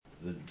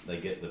they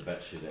get the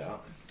batshit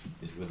out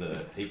is with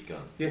a heat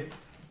gun. Yeah.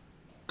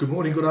 Good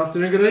morning, good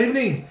afternoon, good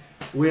evening.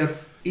 We're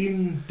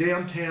in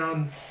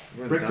downtown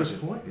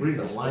Breakfast Point. We're in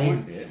a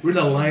lane. Yes. We're in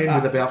a lane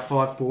with about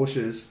 5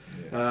 Porsches.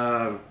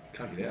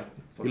 Can't get out.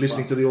 You're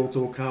listening to the All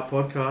Talk Car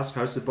podcast,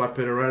 hosted by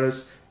Peter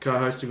Rodas.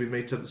 Co-hosting with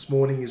me this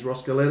morning is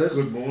Ross Galetis.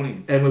 Good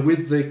morning. And we're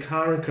with the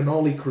Car and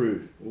Cannoli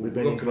crew. We've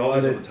got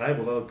cannolis on the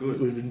table. They look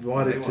good. We've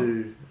invited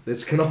to...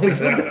 There's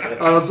cannolis on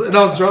there. I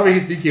was driving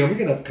here thinking, are we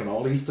going to have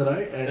cannolis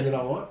today? And you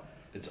know what?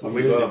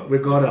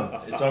 We've got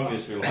them. It's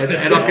obvious we like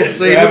And I can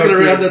see looking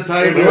around the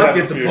table. Like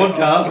it's a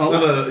podcast,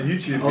 not a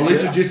YouTube. I'll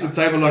introduce the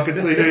table and I can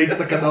see who eats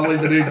the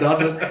cannolis and who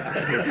doesn't.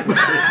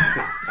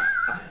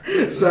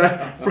 So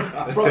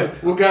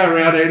we'll go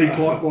around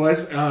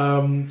anti-clockwise.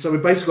 So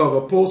we've basically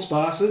got Paul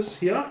Sparses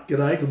here.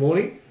 G'day, good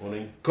morning.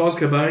 Morning. Cos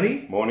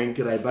Carboni. Morning.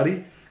 G'day,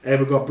 buddy. And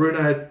we've got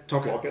Bruno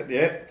Tocchet.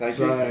 Yeah, thank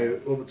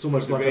you. So it's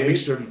almost Good like to a be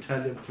mixture of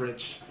Italian,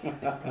 French,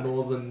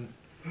 northern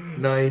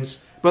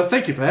names. But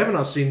thank you for having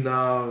us in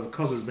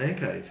Cos's Man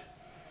Cave.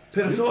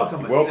 Peter, I feel like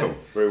I'm Welcome.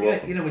 Very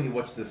welcome. You know when you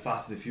watch the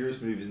Fast and the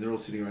Furious movies and they're all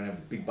sitting around having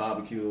a big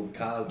barbecue with all the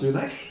cars. Do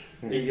they?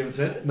 Yeah, you haven't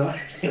seen it? No. And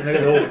they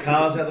got all the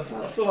cars out the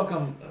front. I feel like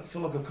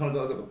I've kind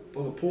of got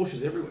the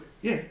Porsches everywhere.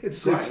 Yeah,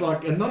 it's Great.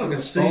 like, and none of them Like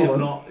are a sea of stolen.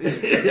 not. None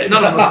of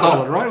them are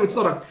stolen, right? It's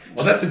not a.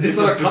 Well, that's the It's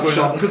not a difference cut between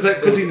shop us.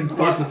 because he's in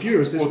Fast and the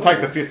Furious. We'll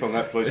take the fifth on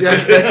that, please. Yeah.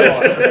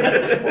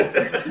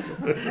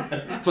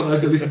 For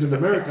those that listen in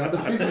America, the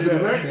fifth is in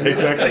America.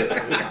 Exactly.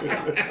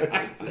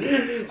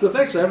 So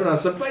thanks for having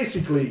us. So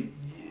basically,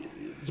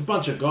 it's a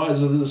bunch of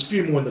guys. There's a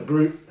few more in the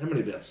group. How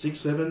many? About 6,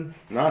 7?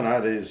 No, we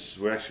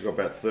actually got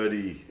about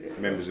 30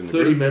 members in the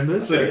 30 group.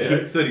 members.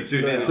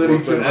 32 now.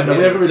 32. And we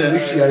haven't been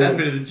initiated.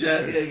 Admin of the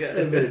chat. Yeah, We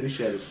haven't been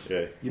initiated.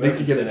 Yeah. You we need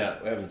to get it.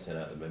 haven't sent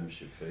out the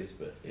membership fees,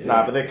 but yeah.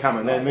 No, but they're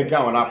coming. They're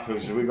going up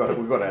because we've got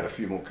to add a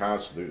few more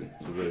cars to the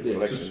Yeah,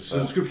 collection. So.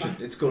 Subscription.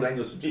 It's called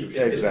annual subscription.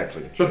 Yeah,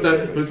 exactly. But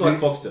It's like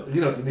Foxtel.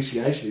 You know what the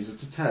initiation is?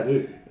 It's a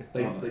tattoo.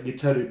 They you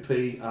tattoo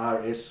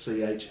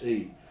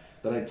PRSCHE.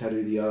 They don't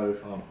tattoo the O.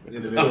 Oh,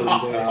 It's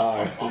already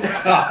there.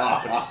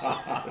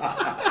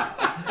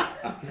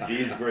 He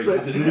is Greek, But-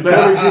 isn't he? but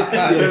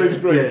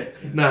yeah.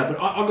 No, but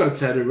I got a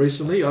tattoo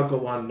recently. I've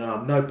got one,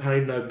 no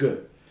pain, no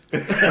good.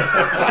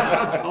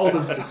 I told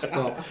them to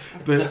stop.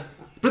 But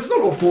it's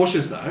not all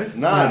Porsches, though.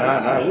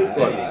 No. We've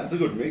got It's a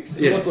good mix.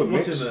 Yeah, it's a good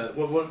What's mix. in the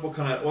what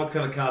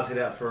kind of cars head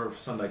out for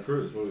Sunday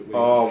cruise?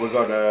 Oh, we've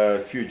got a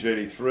few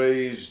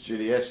GT3s,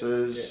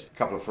 GTSs, a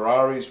couple of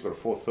Ferraris. We've got a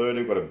 430.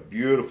 We've got a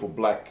beautiful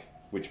black,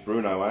 which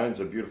Bruno owns,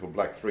 a beautiful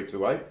black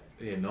 328.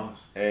 Yeah,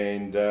 nice.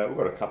 And we've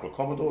got a couple of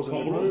Commodores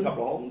in the room. a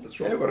couple of Holdens, that's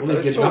right. Yeah, we've got Well, they're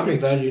it's getting all up in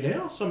mixed. value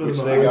now. Some of Which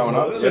them they're are going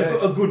up. So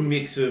Yeah. a good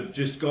mix of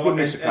just guys. Good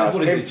mix of cars.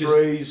 what is it, just-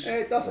 M3s. Yeah,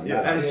 it doesn't Yeah.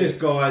 matter. and it's just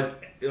guys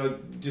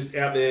just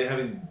out there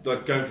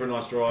going for a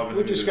nice drive. And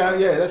We just go,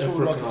 yeah, that's And what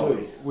we for like to cannoli.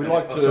 do. We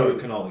like to, sorry,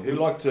 cannoli. we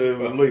like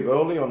to leave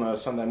early on a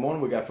Sunday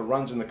morning. We go for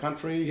runs in the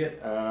country.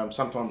 Yeah.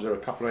 Sometimes they're a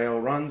couple of hour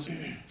runs.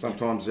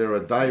 Sometimes they're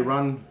a day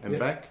run and Yeah.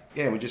 back.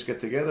 Yeah, we just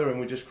get together and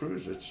we just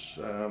cruise. It's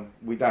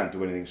we don't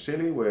do anything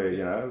silly. We're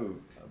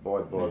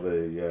abide by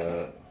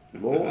the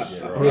laws. Yeah,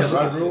 road right. Yes,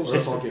 rules. or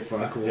else I'll get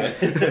phone calls.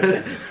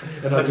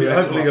 And I'll do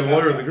Hopefully, a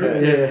lawyer in the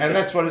group. Yeah. And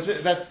that's what it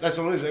is. That's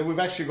all it is. We've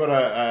actually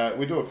got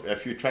we do a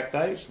few track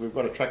days. We've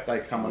got a track day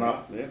coming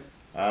up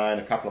Yeah. in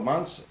a couple of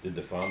months. Did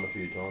the farm a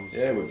few times.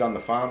 Yeah, we've done the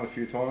farm a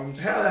few times.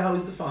 How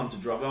is the farm to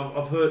drive?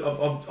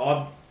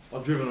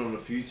 I've driven on it a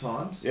few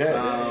times.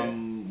 Yeah.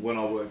 When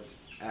I worked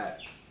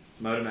at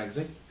Motor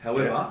Magazine.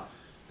 However, Yeah.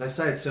 they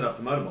say it's set up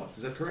for motorbikes.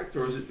 Is that correct,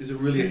 or is it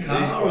really a It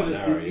car? is or quite is it,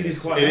 narrow, it yeah. is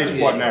quite It narrow. is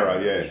quite narrow.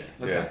 Yeah.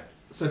 Okay. Yeah.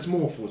 So it's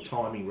more for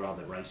timing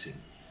rather than racing.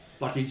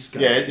 Like you just go.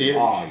 Yeah, Oh,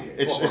 yeah.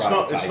 it's Proper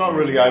not overtaking,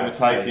 really yeah,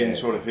 overtaking yeah.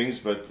 sort of things,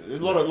 but a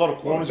lot of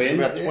corners. There's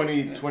bends, about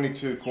yeah.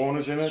 22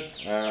 corners in it.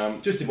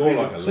 Just to More clear,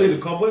 like a clear the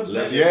leisure- cobwebs.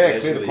 leisure- Yeah,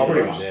 clear the leisurely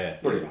cobwebs. drive, Yeah.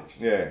 Pretty much.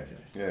 Yeah.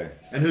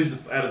 And who's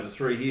out of the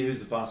three here? Who's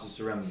the fastest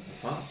around the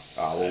farm?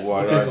 Oh well,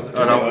 I Depends don't, on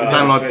the- I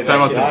don't like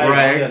to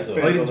brag. That's all.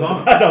 Leading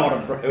time. I don't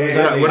want to brag. It was We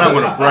only- don't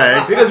want to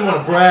brag. He doesn't want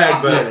to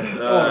brag, but I don't want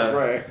to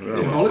brag.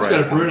 Oh, let's go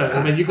to Bruno.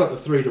 I mean, you got the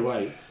 3 to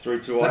 8.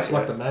 328. That's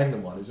like the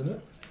Magnum one, isn't it?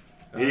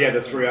 Yeah,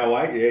 the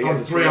 308. Yeah, Oh, the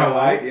the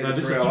 308. Yeah, No, the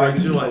this is 308.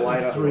 This is the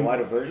 308. It's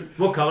later version.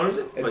 what colour is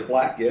it? It's Like,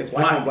 black. Yeah, it's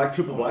black on black,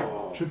 triple black.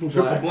 Triple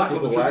triple black. black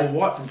with the Triple triple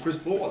white from Chris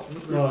Paul.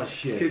 Oh,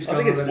 shit. Keeps I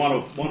think going it's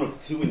already. one of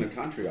two in the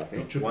country. I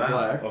think. Triple Wow.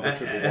 black. Of a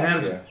triple And black. how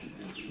does Yeah.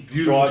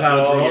 beautiful Drives car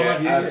well,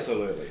 drive? yeah,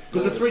 absolutely.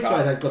 Because the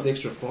 328 had got the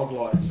extra fog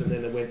lights, and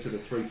then it went to the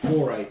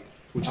 348,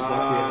 which is like the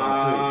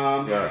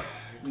MR2. Yeah.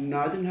 No,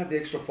 I didn't have the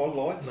extra fog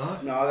lights.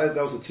 No?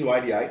 That was the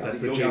 288. That's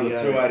I think the you're GDA.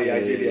 the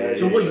 288 GDA.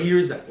 So what year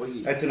is that? What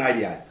year? That's an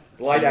 88.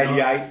 Late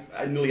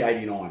 88, nearly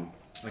 89.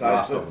 So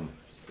Last it's the, of them.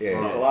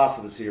 yeah, it's the last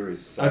of the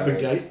series. So Open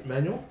it's- gate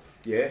manual.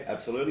 Yeah,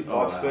 absolutely. Oh,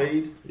 wow.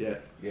 5-speed. Yeah.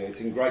 Yeah, it's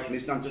in great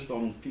condition. Done just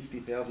on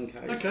 50,000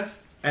 k's. Okay.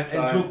 And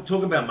So-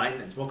 talk about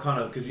maintenance. What kind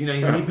of? Because you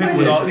hear people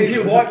It's, with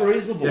it's quite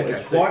reasonable. Okay,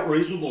 it's so- quite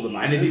reasonable, the And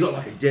maintenance. have you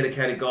got like a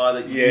dedicated guy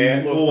that Yeah,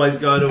 you look, always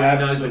go to and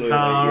he knows the absolutely,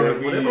 car yeah, and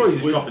we whatever, use- or you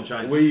just we- drop and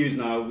change? We use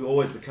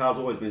the car's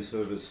always been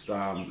serviced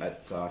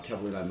at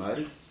Cavallino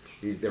Motors.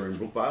 They're in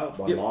Brookvale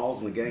by Yep.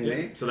 Miles and the gang Yep.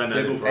 there. So they know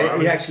They've the looked-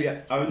 Ferraris. He actually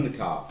owned the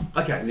car.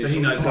 Okay, so he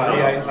initially. knows the So, car.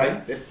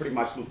 yeah, they've pretty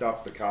much looked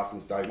after the car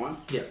since day one.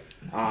 Yeah.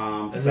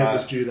 And So, that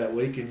was due that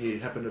week, and you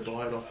happened to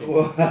buy it off him.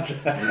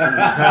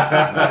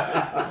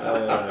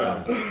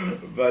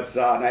 but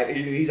no,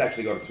 he's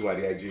actually got a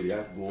 288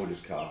 GTO,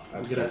 gorgeous car.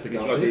 We're gonna have to He's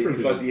go got there for a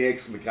he's got visit. the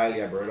ex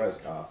Michaelia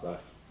Burritos car, so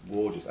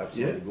gorgeous,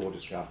 absolutely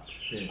gorgeous car.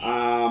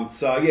 Yeah.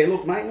 So yeah,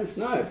 look, maintenance,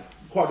 no,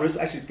 quite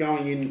reasonable. Actually, it's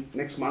going in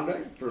next Monday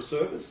for a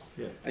service.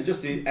 Yeah. And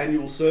just the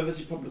annual service,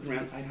 you're probably looking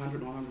around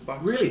 $800, $900.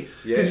 Really?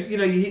 Yeah. Because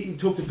you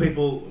talk to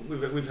people.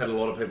 We've had a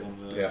lot of people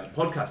on the Yeah.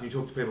 podcast. And you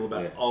talk to people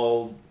about Yeah.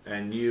 old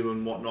and new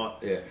and whatnot.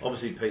 Yeah.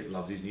 Obviously, Pete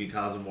loves his new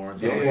cars and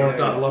warranty. Yeah, all yeah, that Warranty,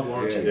 stuff. I love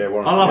warranty. Yeah.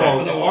 Warren. I love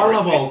Yeah. old. I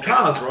love old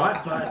cars,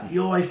 right? But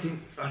you always think,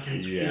 okay,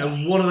 Yeah.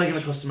 what are they going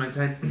to cost to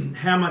maintain?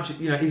 How much?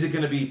 Is it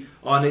going to be?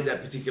 Oh, I need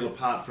that particular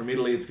part from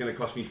Italy. It's going to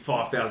cost me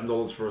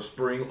 $5,000 for a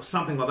spring or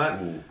something like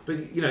that. Ooh.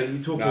 But you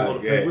talk to a No, lot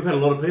of yeah. people. We've had a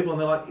lot of people,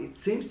 and they're like, it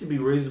seems to be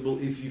reasonable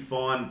if you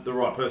find the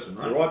right person,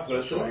 right? The right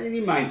person, and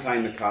you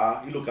maintain the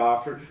car, you look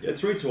after it. Yeah. The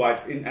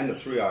 328 and the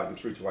 308 and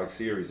 328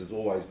 series has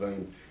always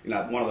been,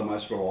 one of the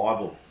most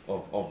reliable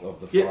of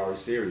the Yeah. Ferrari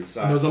series.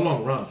 So And it was a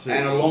long run, too.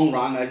 and a long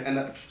run,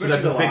 and So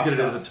they perfected it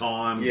as a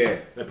time. Yeah.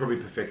 They probably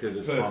perfected it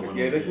as time. Perfect. went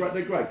Yeah, on.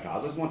 they're great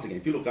cars. That's, once again,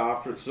 if you look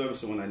after it,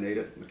 service it when they need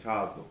it, the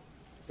cars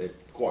they're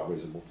quite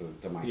reasonable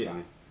to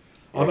maintain.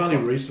 I've only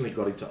recently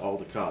got into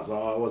older cars. I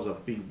was a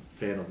big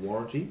fan of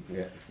warranty.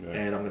 Yeah.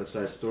 And I'm going to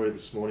say a story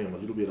this morning. I'm a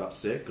little bit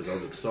upset because I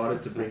was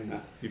excited to bring...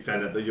 You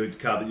found out that your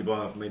car that you're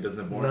buying off me doesn't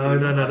have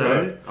warranty.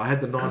 No. I had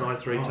the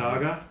 993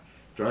 Targa.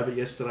 Drove it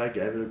yesterday,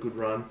 gave it a good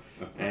run,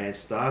 and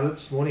started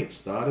this morning. It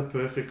started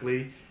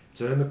perfectly.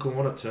 Turned the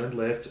corner, turned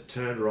left,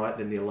 turned right,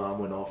 then the alarm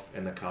went off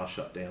and the car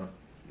shut down.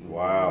 I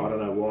Wow. don't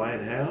know why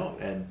and how,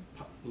 and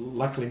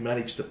luckily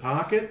managed to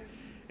park it.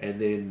 And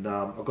then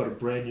I got a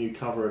brand new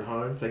cover at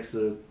home, thanks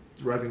to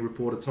roving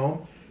reporter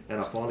Tom,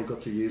 and I finally got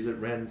to use it.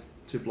 Ran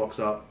 2 blocks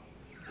up,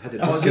 had to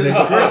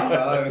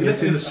disconnect.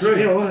 It's in the street.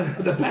 Yeah, well,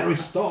 the battery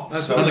stopped.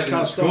 That's so what the it's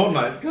car scored,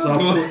 stopped. mate. So I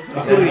put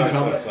Sounds in like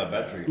cover. a flat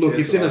battery. Look, Yeah,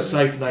 it's in a right.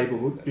 safe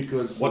neighbourhood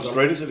because What there's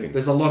street is it in?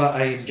 there's a lot of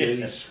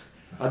AMGs.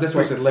 That's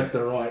why I said left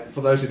and right for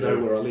those who know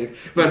where I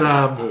live. But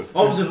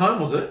Oh, was it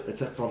home, was it?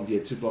 it's from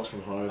 2 blocks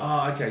from home.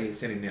 Oh, okay, yeah,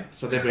 send him now.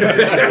 So then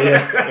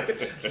yeah.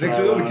 Next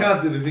week, we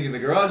can't do anything in the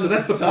garage. So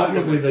that's the It's target,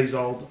 problem with mate. these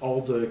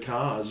older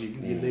cars. You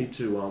need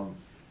to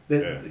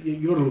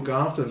you got to look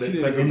after them.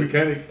 You They need a can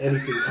mechanic.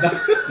 anything.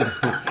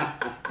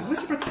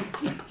 Where's the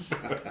protection?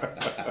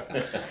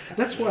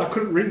 That's why I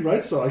couldn't ring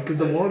roadside because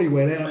the warranty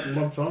went out a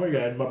long time ago,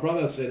 and my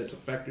brother said it's a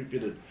factory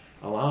fitted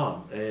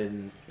alarm.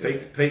 And Pete I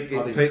think-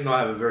 and I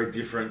have a very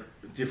different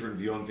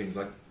view on things.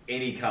 Like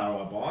any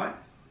car I buy,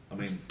 I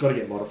mean, it's got to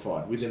get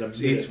modified within a it's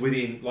minute.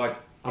 within like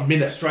A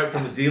minute. straight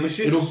from the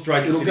dealership. It'll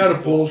straight to it'll City go to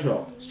Perform- Paul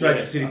shop. straight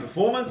Yeah. to City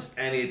Performance,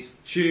 and it's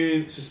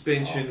tune,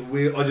 suspension,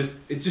 wheel.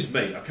 It's just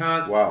me. I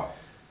can't. Wow.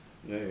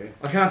 Yeah.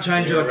 I can't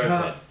change So it. you're I a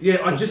can't. red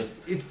Yeah,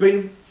 it's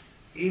been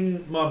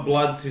in my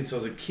blood since I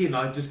was a kid, and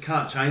I just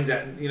can't change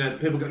that. And,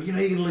 people go, you're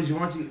going to lose your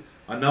warranty.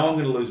 I know I'm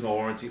going to lose my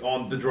warranty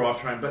on the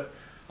drivetrain, but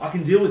I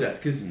can deal with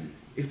that because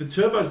if the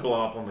turbos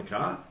blow up on the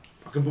car,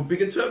 I can put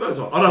bigger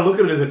turbos on. I don't look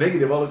at it as a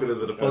negative. I look at it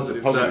as a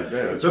positive. positive,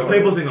 yeah, that's So right.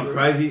 people think I'm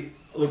crazy.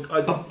 Look,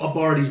 I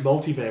borrowed his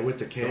multivan, went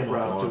to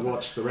Canberra to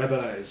watch the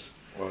Rabbitohs.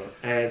 Wow.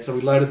 And so we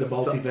loaded the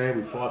multivan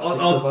with 5, 6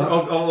 of us.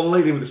 I'll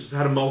lead in with this. I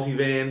had a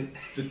multivan,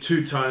 the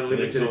two-tone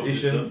limited exhaust edition.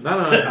 system?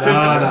 No,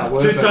 No,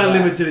 worse than two-tone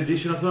that. limited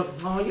edition. I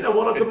thought, you know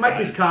what? I could make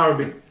this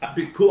car a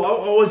bit cool. I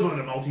always wanted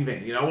a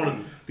multivan. I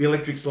wanted the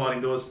electric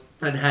sliding doors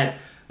and had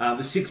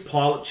the 6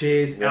 pilot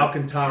chairs,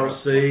 Alcantara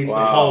seats, the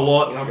Wow. whole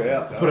lot.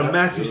 Yeah. Put a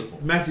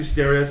massive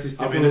stereo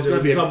system I thought in it it. was There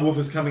gonna was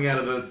be a- subwoofers coming out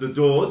of the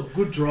doors.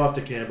 Good drive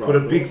to Canberra. Put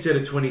a I big thought. set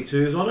of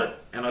 22s on it,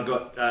 and I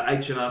got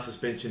H&R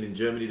suspension in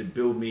Germany to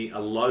build me a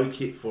low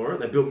kit for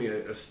it. They built me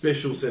a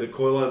special set of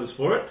coilovers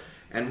for it,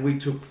 and we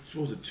took,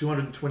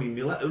 220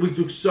 mil out. We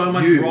took so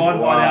much You, ride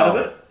height wow. out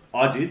of it.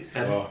 I did.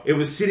 And, It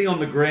was sitting on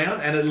the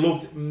ground, and it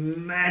looked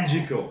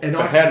magical. and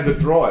But how did it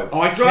drive?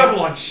 I drove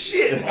like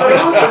shit.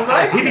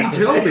 He didn't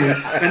tell me,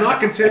 and I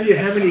can tell you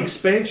how many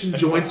expansion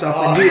joints are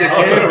from here to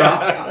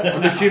Canberra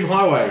on the Hume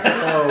Highway.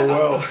 Oh,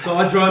 well. So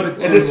I drove it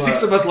to... And there's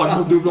 6 of us like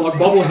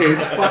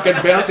bobbleheads,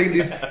 fucking bouncing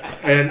this,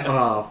 and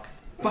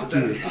fuck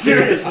you,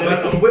 seriously.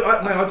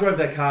 I drove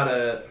that car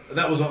to...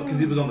 That was on...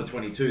 Because it was on the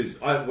 22s.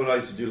 When I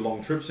used to do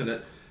long trips in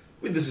it,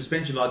 with the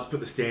suspension, I'd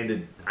put the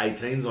standard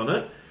 18s on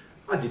it.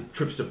 I did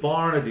trips to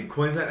Byron, I did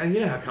Queensland, and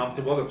you know how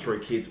comfortable. I got 3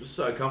 kids, it was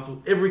so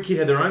comfortable. Every kid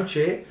had their own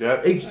chair.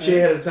 Yep. Each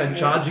chair had its own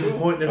charging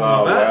point and everything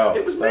Oh, like that. wow.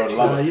 It was They would magical.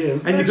 love it. Yeah, it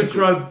was and you could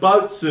magical. throw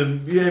boats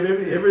and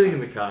everything in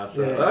the car.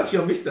 So Yeah. actually,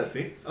 I missed that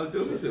thing. I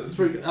do miss it.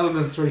 Other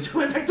than 3,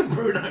 going back to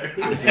Bruno.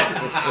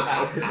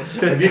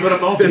 Have you got a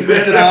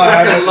multi-van No,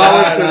 that's fucking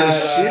lower to the no,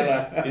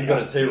 shit? He's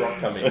got a T-Rock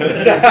coming.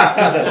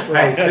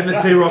 Hey, send the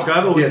T-Rock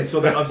over. We can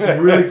sort that.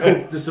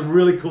 There's some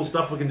really cool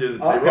stuff we can do to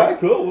the T-Rock. Okay,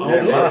 cool. Well,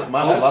 Yeah, Laura's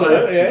must love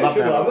it. She'd love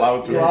to have it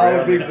lowered to the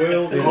Lower ground. big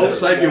wheels. I'll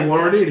save your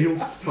warranty and he'll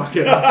fuck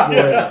it up for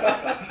you.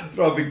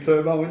 Throw a big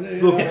turbo in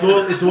there. Look,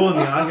 it's all in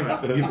the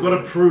argument. You've got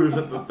to prove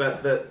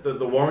that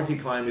the warranty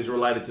claim is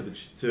related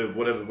to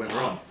whatever went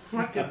wrong.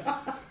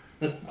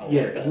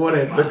 Yeah,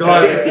 whatever. The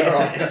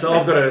guy. So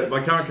I've got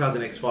my current car's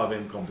an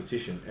X5M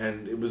competition,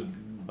 and it was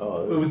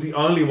the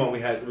only one we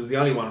had. It was the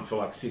only one for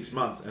like 6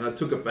 months, and I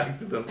took it back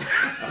to them.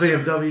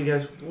 BMW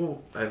goes,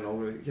 whoa,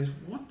 and he goes,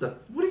 what have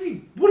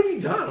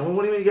you done? I went,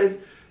 what do you mean? He goes,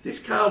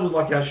 this car was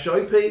like our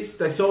showpiece.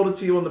 They sold it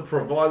to you on the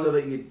proviso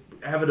that you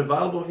have it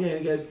available. Yeah, and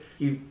he goes,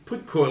 you've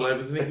put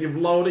coilovers in it, you've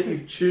lowered it,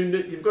 you've tuned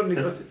it, you've got an.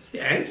 I said,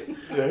 yeah, and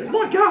it's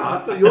my car.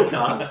 It's not your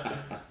car.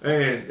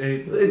 And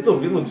it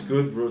looks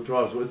good. It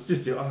drives well. It's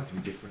just I like to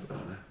be different. I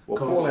don't know. Well,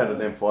 Paul had an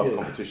M5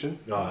 competition.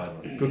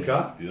 Good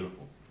car.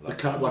 Beautiful. The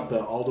car, like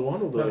the older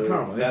one or The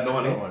current one. Yeah,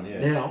 Yeah, 90. one,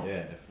 yeah. Now?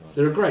 Yeah, F9.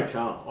 They're a great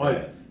car.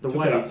 Took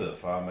it up to the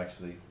farm,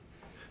 actually.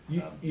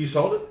 You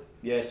sold it?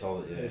 Yeah,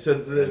 sold it, yeah. So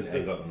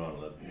and got the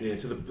 911. Yeah,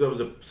 so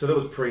that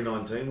was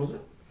pre-19, was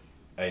it?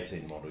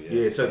 18 model, yeah.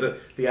 Yeah, so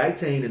the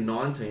 18 and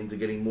 19s are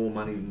getting more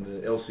money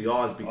than the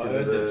LCIs because I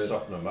heard of they've the...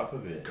 softened them up a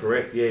bit.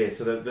 Correct, yeah.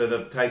 So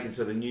they've taken...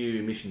 So the new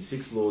emission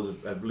 6 laws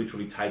have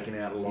literally taken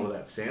out a lot of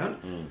that sound.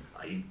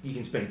 You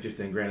can spend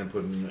 15 grand and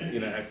put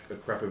a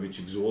Krapovich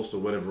exhaust or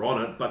whatever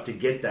on it, but to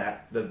get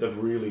that, they've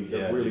really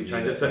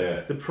changed it.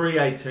 So the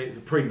pre-18,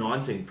 the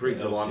pre-19,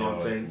 pre-July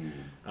 19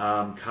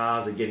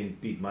 cars are getting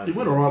big money. It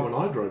went alright when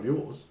I drove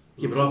yours.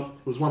 Yeah, but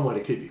it was one way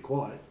to keep you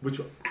quiet. Which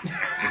one?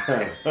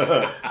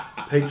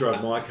 Pete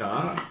drove my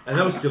car, and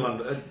that was still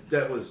under.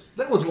 That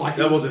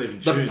wasn't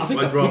even tuned. I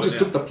think we just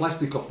took the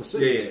plastic off the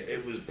seats. Yeah,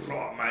 it was.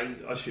 Oh, mate,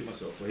 I shit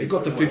myself. It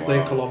got to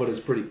 15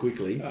 kilometres pretty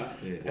quickly,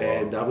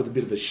 and with a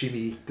bit of a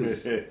shimmy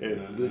because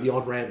the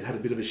on ramp had a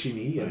bit of a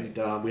shimmy, and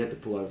we had to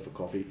pull over for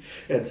coffee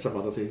and some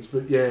other things.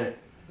 But yeah,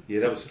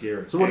 that was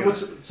scary. So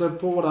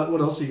Paul,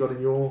 what else you got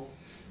in your?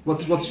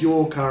 What's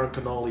your car and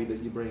cannoli that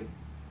you bring?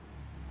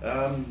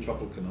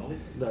 Chocolate cannoli.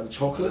 No, the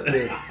chocolate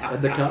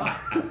and the car.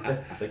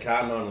 The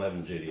car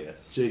 911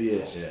 GDS.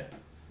 GDS.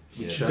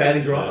 Yeah.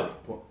 Daily drive?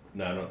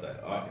 No, not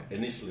that.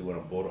 Initially, when I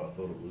bought it, I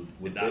thought it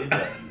would be,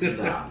 but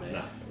Nah,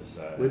 man.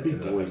 So We're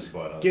big boys.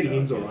 Getting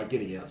in's alright,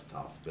 getting out's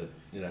tough. But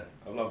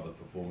I love the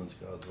performance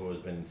cars. I've always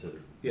been into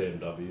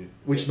BMW.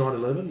 Which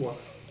 911? What?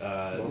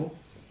 Model?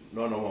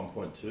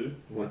 991.2.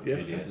 Yeah.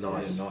 GDS.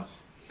 Nice. Nice.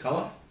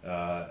 Colour?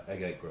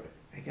 Agate grey.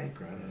 Agate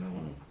grey. I don't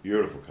know.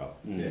 Beautiful colour.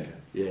 Yeah.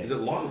 Yeah. Is it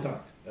light or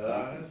dark?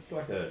 It's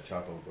like a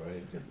charcoal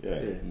grey.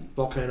 Yeah.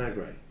 Volcano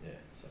grey. Yeah.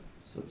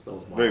 That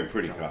was mine. Very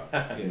pretty car.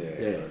 Yeah.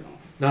 Yeah.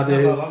 No, I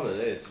love it.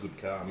 Yeah, it's a good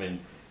car. I mean,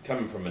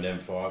 coming from an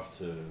M5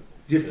 to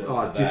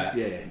that,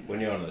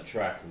 when you're on the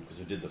track, because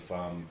we did the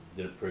farm,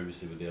 did it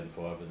previously with the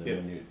M5, and then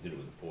when you did it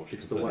with the Porsche,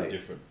 it's the completely way.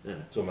 different. Yeah.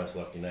 It's almost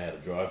like you know how to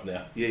drive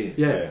now.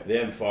 Yeah. The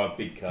M5,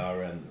 big car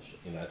around,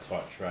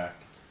 tight track.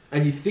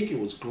 And you think it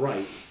was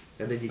great,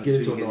 and then you get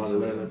into a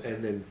 911,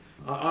 and then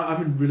I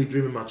haven't really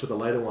driven much of the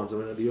later ones. I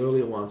mean, the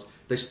earlier ones,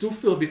 they still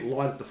feel a bit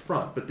light at the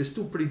front, but they're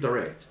still pretty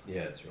direct.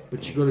 Yeah, that's right.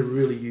 But you've got to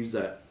really use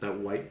that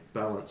weight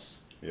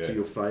balance to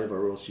your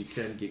favour, or else you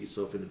can get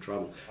yourself into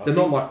trouble. They're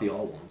not like the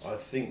old ones. I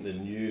think the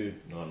new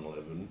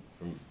 911,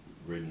 from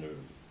reading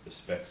the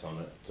specs on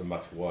it, it's a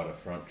much wider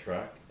front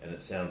track, and it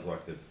sounds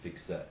like they've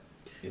fixed that.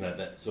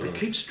 That sort of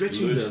keep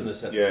stretching looseness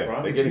them. at the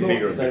front. They're getting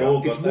bigger and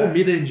bigger. It's more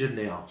mid-engine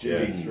now.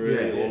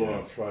 GD3, all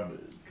I've tried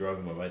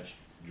driving my mate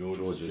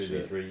George's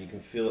GD3, you can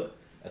feel it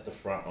at the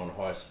front on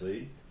high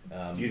speed.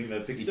 You think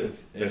they've fixed it?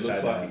 It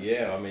looks like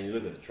I mean, you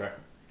look at the track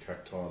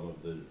time of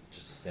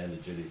just a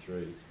standard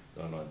GD3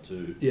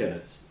 992. Yeah, and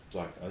it's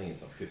like I think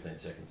it's like 15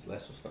 seconds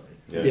less or something.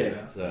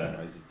 That's So,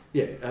 amazing.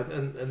 Yeah,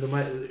 and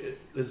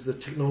there's the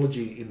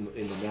technology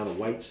in the amount of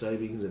weight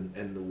savings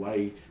and the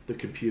way the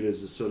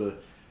computers are sort of.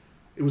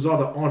 It was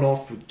either on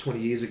off with 20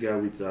 years ago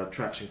with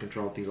traction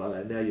control and things like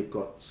that. Now you've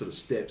got sort of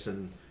steps,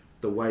 and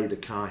the way the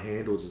car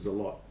handles is a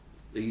lot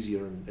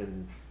easier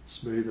and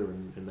smoother,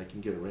 and they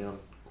can get around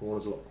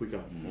corners a lot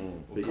quicker.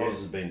 Well, Cos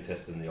has been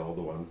testing the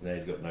older ones. Now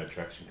he's got no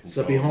traction control.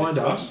 So behind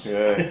us,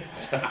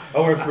 so I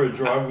went for a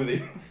drive with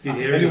him. Did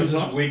you hear and it? he was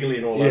just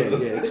wiggling all over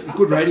them. Yeah, it's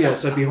good radio.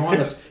 So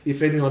behind us,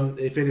 if any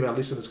of our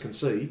listeners can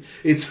see,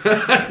 it's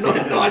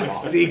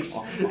 996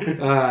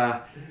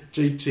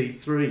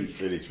 GT3.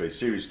 GT3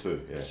 Series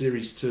 2. Yeah.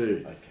 Series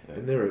 2. Okay.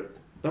 And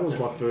that was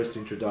my first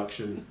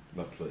introduction.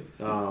 But please.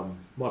 My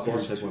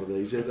boss had one of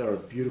these. They're a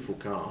beautiful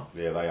car.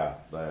 Yeah, they are.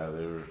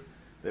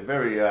 They're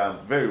very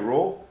very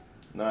raw.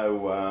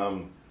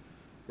 No.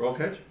 Roll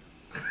cage?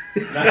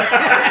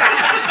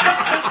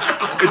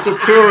 It's a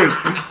touring.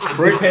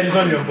 Depends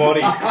on your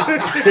body.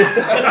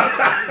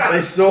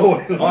 They saw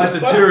it. Oh, it's a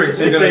touring,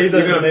 so you've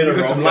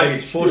got some roll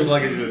luggage, Porsche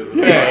luggage with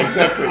it. Yeah,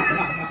 exactly.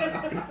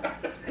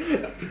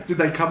 Did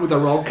they come with a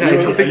roll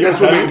cage? I think that's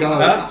where we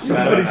go.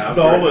 Somebody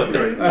stole it.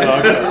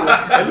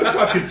 Okay. It looks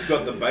like it's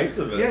got the base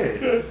of it.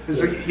 Yeah.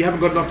 You haven't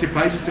got an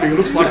occupation today. It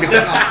looks like it's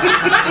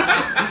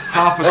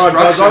half a Right,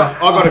 guys, structure.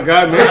 I got to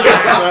go, man.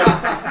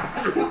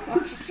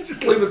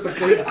 Just leave us the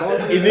police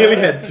cars. He nearly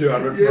had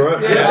 200 for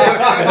it.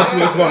 That's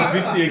worth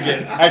 150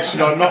 again.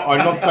 Actually, I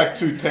knocked back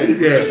 210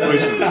 just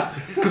recently.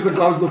 Because the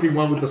guy was looking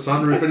one with the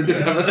sunroof and it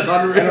didn't have a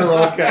sunroof. And a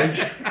roll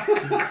cage.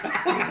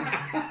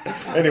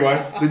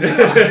 Anyway,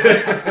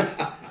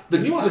 The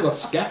new ones have got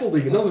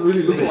scaffolding. It doesn't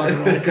really look like a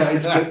roll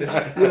cage.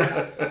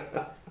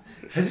 But,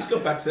 Has this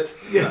got back set?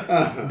 no.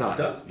 It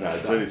does. no,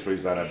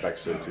 GT3s don't have back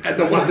seats. And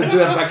the ones that do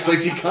have back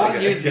seats, you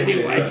can't use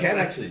anyway. You can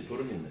actually put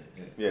them in there.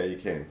 Yeah, you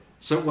can.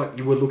 So what?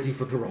 You were looking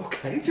for the roll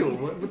cage, or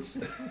what's?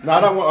 No,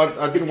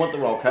 I didn't want the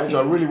roll cage.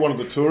 I really wanted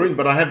the touring,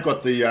 but I have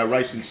got the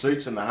racing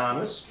seats and the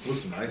harness.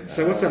 Looks amazing.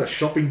 So what's that? A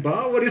shopping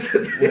bar? What is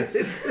it?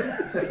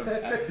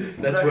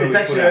 That's where we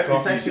put our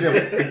coffees.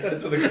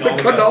 That's what the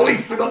Cannolis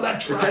sit on that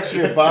It's track.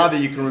 actually a bar that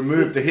you can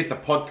remove to hit the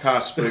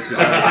podcast speakers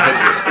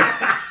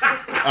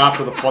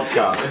after the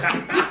podcast.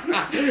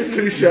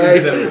 Touche.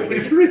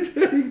 He's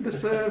returning the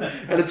serve,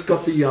 and it's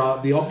got the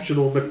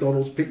optional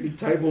McDonald's picnic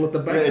table at the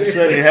back. Yeah, it there.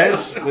 certainly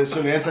has. It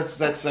certainly has.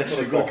 That's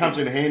actually good. It comes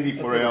in handy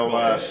for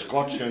our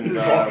scotch and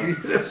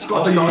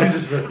Scotch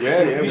nights.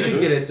 yeah. You should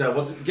get it.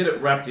 Get it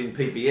wrapped in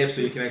PPF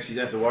so you can actually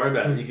don't have to worry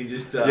about it. You can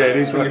just Yeah, it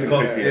is bring wrapped in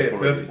coffee. PPF Yeah,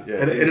 already. perfect.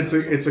 Yeah. And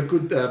it's a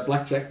good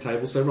blackjack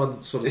table, so everyone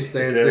sort of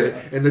stands Yeah. there,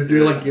 and the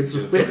dealer gets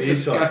a bit The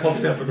inside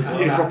pops out from the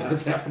Yeah,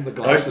 pops out from the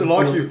glass. I used to and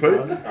like fills you, it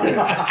Pete.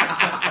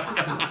 fast.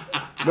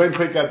 Me and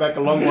Pete go back a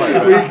long way.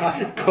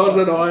 But Cos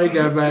and I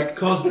go back.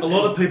 Because a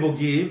lot of people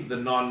give the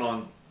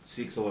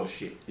 996 a lot of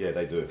shit. yeah,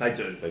 they do. They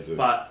do. They do.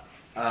 But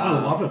I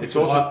love it. It's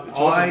all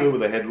to do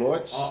with the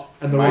headlights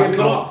And the I- red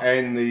colour.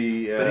 and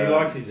the But he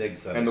likes his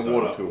eggs and the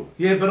water cool.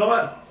 yeah, but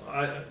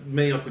I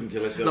couldn't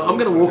kill less. No, I'm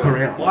going to walk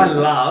around.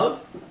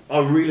 I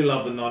really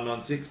love the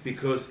 996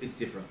 because it's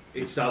different.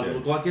 It doesn't Yeah.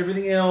 look like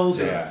everything else.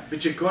 Yeah.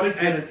 But you've got to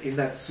get it in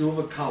that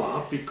silver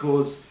colour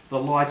because the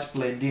lights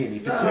blend in.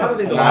 If it's No, I don't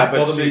think the No, lights but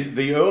bother see, me.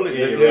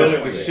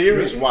 the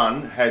series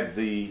one had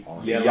the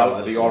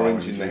yellow, the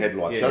orange in the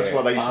headlights. So that's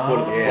why they used to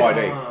call it the fried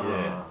egg.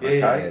 Yeah. Yeah. Okay.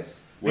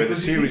 Yes. Where the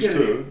Because if you series get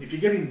it two, in- if you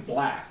get in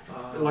black,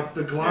 like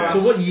the glass So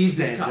what year's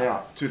this stands car?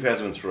 out.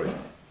 2003.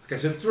 Okay,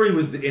 so 3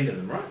 was the end of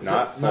them, right? Is No,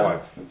 that-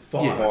 five.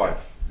 Five. Five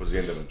was the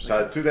end of them.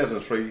 So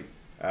 2003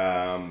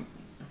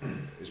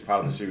 is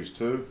part of the series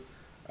two.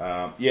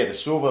 Yeah, the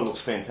silver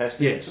looks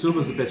fantastic. Yeah,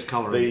 silver's the best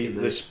colour.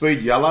 in The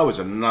speed yellow is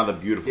another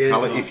beautiful Yeah, it's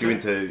colour. nice, If you're yeah.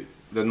 into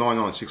the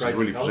 996, Crazy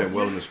really present colours,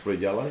 well in the speed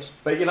yellows.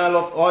 But you know,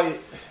 look,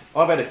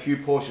 I've had a few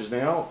Porsches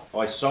now.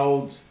 I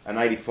sold an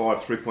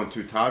 85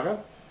 3.2 Targa,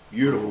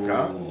 beautiful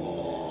car,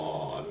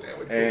 Oh, now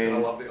we're And- I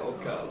love the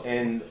old cars.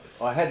 and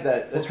I had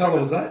that. What colour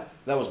was that?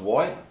 That was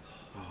white.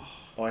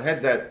 I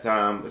had that.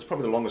 It's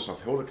probably the longest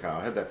I've held a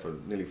car. I had that for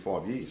nearly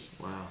 5 years.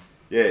 Wow.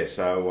 Yeah.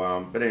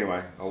 So, but anyway,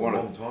 I It's a wanted.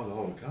 long time to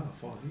hold a car,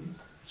 5 years.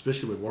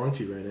 Especially when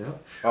warranty ran out.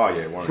 Oh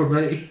yeah, warranty. For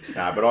me.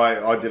 No, but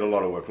I did a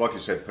lot of work. Like you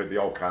said, Pete, the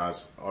old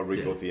cars, I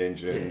rebuilt the Yeah,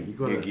 engine, you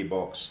gotta- new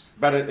gearbox.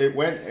 But it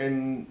went,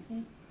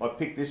 and I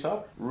picked this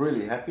up.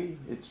 Really happy.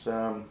 It's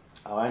I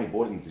only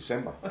bought it in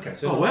December. Okay,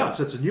 so Oh, wow,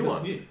 so it's a new That's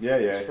one. new. Yeah,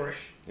 yeah, It's fresh.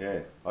 yeah.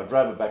 I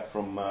drove it back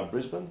from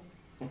Brisbane,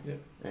 Yeah.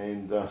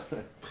 and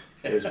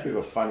it was a bit of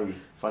a funny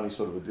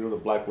sort of a deal. The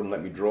bloke wouldn't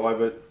let me drive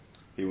it.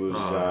 He was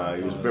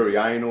he was very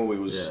anal. He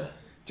was Yeah.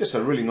 just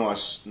a really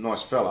nice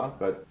fella,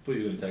 but Thought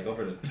you were going to take off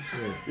it.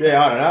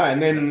 yeah, I don't know.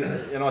 And then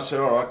I said,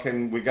 all right,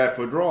 can we go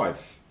for a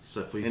drive?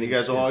 So if we And he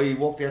goes, oh, he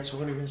walked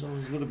outside, he goes, oh,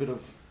 there's a little bit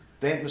of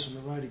dampness on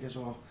the road. He goes,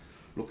 oh,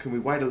 look, can we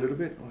wait a little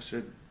bit? I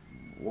said,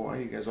 why?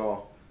 He goes,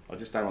 oh, I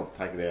just don't like to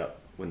take it out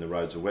when the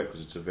roads are wet because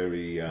it's a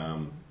very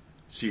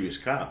serious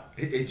car.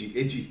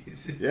 Edgy.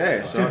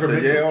 Yeah, so I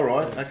said, yeah, all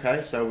right,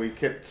 okay. So we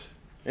kept,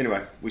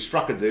 anyway, we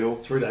struck a deal.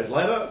 3 days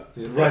later,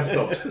 the rain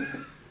stopped.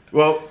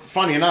 Well,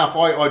 funny enough,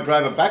 I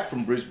drove it back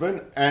from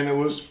Brisbane and it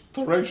was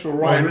torrential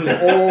rain really?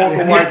 all the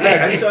way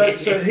back. Okay,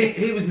 so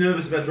he was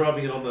nervous about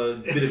driving it on the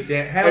bit of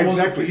damp. How was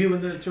it for Exactly. you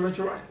in the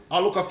torrential rain?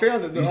 Oh, look, I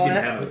found that You just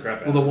didn't hammer the crap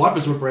out. Well, the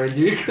wipers were brand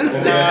new.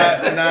 'Cause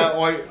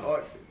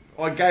no,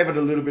 I gave it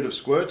a little bit of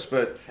squirts,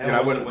 but How you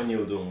know was it when you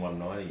were doing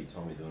 190? You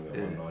told me doing about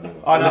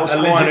 190. I know it was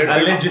fine.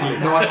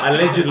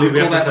 Allegedly, we we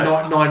call have to say.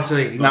 that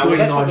 19. No, well,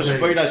 that's what the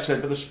 19. speedo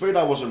said, but the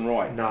speedo wasn't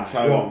right. No. So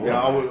Right, you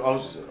know,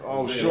 I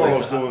was sure I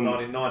was doing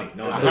 90.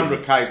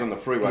 100 k's on the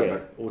freeway, Yeah,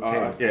 but or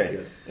 10.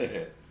 yeah.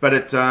 But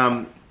it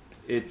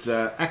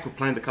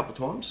aquaplaned a couple of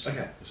times.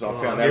 Okay. So I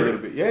found that a little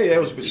bit. Yeah, it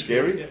was a bit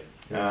scary.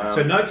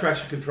 So no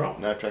traction control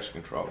No traction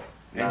control.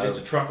 and No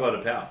just a truckload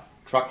of power.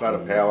 truckload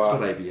of It's got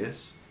power.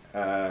 ABS.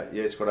 Yeah,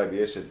 it's got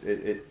ABS.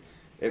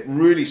 It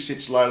really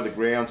sits low to the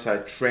ground, so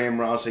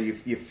tram rail, so you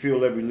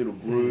feel every little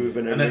groove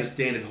and And that's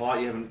everything. standard height.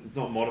 You haven't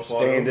not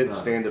modified. it. No.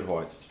 Standard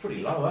height. It's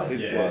pretty low, eh?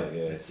 Sits Yeah. low,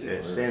 yeah.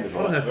 Yeah, standard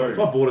I don't know height. if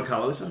I bought a car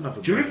like this. I don't know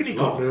if Do you reckon he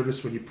got low.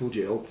 nervous when you pulled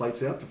your L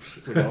plates out to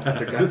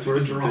go for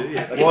a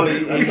drive? Well,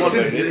 he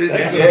wanted do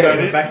that. Actually, drove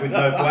it back with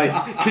no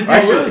plates.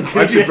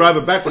 I actually drove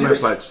it back with no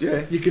plates.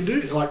 Yeah, You can do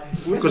it like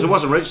because it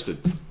wasn't registered.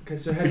 Okay,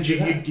 so how But did you,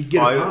 you you, get you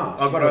get a I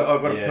pass. got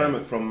a Yeah.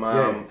 permit from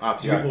Yeah.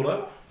 Did you get pulled RTO.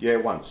 over? Yeah,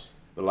 once.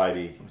 The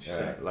lady, She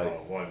said, lady.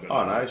 oh, well, I've got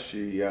Oh no. no,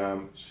 she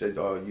said,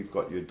 "Oh, you've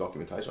got your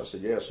documentation." I said,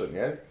 "Yeah, I certainly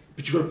have."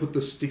 But you got to put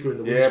the sticker in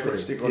the Yeah, windscreen. put a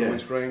sticker on the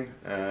windscreen.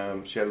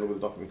 She had a look at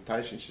the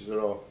documentation. She said,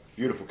 "Oh,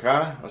 beautiful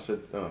car." I said,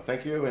 "Oh,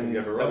 thank you," and You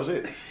have a that right. was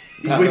it.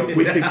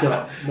 We picked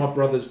up my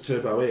brother's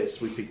Turbo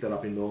S. We picked that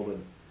up in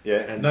Melbourne. Yeah.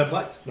 And No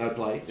plates? No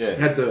plates. Yeah.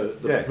 Had the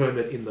Yeah.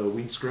 permit in the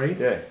windscreen.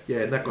 Yeah. Yeah,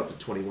 and that got to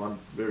 21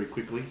 very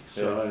quickly.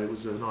 So it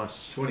was a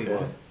nice...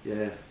 21.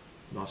 Yeah,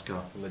 nice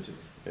car. Allegedly.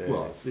 Yeah.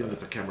 Well, even if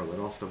the camera went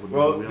off, they wouldn't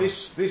Well, know.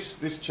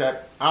 this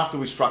chap, after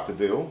we struck the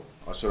deal,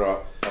 I said, all right,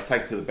 I'll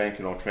take it to the bank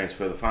and I'll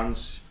transfer the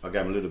funds. I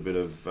gave him a little bit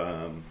of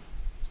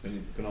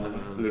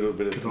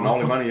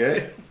cannoli money,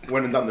 yeah.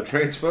 Went and done the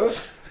transfer.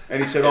 And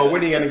he said, oh,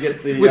 when are you going to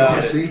get the... With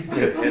Messi.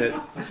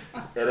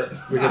 Edit.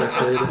 We're going to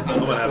create it. I'm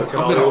going to have a I'm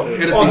cannoli. gonna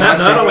edit On the that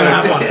note, I'm going to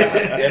Messi.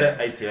 have one. Edit,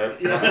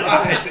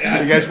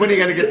 ATO. He goes, when are you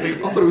going to get the...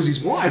 I thought it was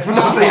his wife,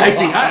 not the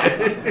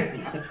ATO.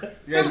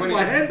 He goes, That was when my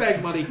are you-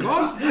 handbag money,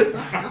 guys.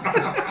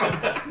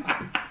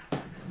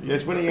 he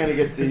goes, when are you going to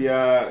get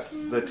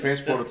the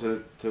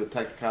transporter to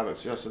take the car back?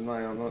 I said, no,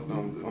 I'm not.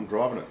 I'm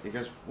driving it. He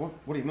goes, what?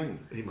 What do you mean?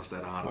 He must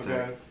have had a heart I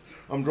attack. go,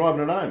 I'm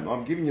driving it home.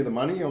 I'm giving you the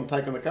money. I'm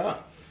taking the car.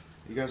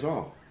 He goes,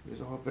 oh. He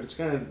goes, oh, but it's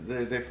going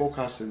to. They're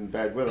forecasting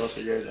bad weather. I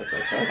said, yeah, that's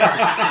okay. You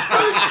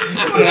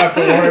don't have to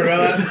worry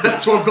about that.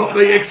 That's what got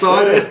me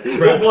excited.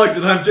 All blokes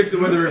at home checks the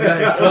weather every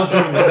day. It's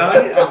during the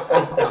day.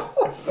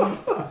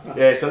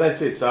 Yeah, so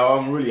that's it. So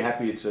I'm really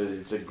happy. It's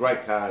a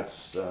great car.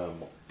 It's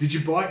Did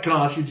you buy? Can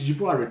I ask you? Did you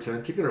buy a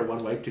return ticket or a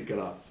one-way ticket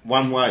up?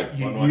 one way.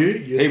 You One knew. way.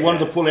 He wanted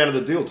to pull out of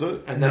the deal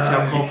too. and that's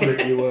how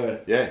confident you were.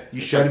 Yeah. You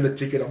showed him the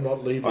ticket. I'm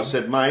not leaving. I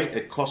said, mate,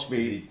 it cost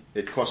me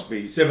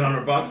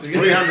 $700.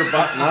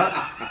 $300.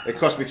 No, it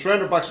cost me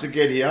 $300 to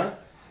get here,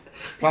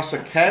 plus a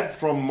cab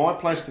from my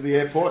place to the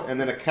airport, and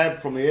then a cab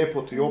from the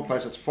airport to your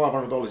place. It's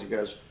 $500. He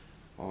goes,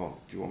 oh,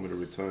 do you want me to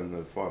return the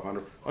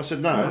 $500? I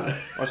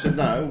said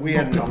no. We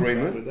had an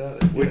agreement.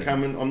 We're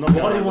coming. I'm not. Why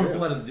do going you want to anywhere.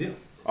 pull out of the deal?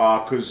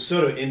 Because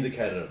Sort of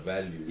indicated a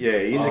value. yeah,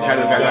 he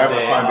indicated that over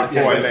the phone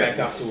before I Went left.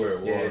 back up to where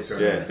it was.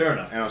 Fair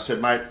enough. And I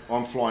said, mate,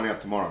 I'm flying out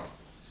tomorrow.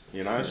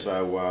 You know,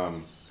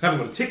 so Haven't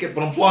got a ticket,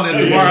 but I'm flying out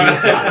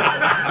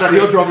tomorrow. No,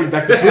 you're driving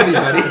back to Sydney,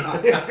 buddy.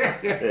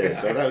 yeah,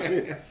 so that was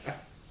it. Yeah,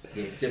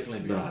 it's definitely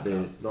a No, beautiful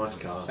they're car. nice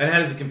cars. And how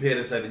does it compare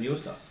to, say, the newer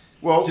stuff?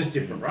 Well, Just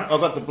different, right? I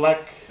got the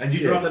black. And you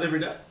drive that every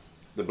day?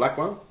 The black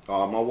one?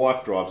 Oh, my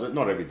wife drives it.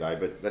 Not every day,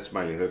 but that's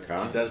mainly her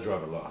car. She does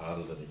drive a lot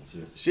harder than him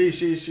too.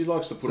 She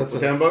likes to put So it it's a-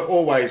 down, but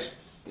always.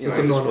 You So know, it's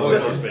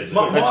a it's-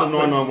 991. that's a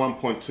My-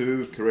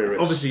 991.2 Carrera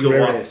S. Obviously, your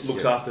Carrera wife S,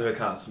 looks yeah. after her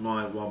cars.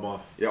 My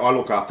wife. Yeah, I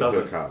look after Does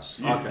her it? cars.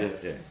 Okay.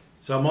 Yeah.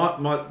 So my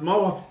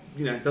wife,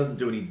 doesn't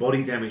do any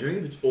body damage or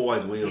anything. It's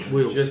always wheels.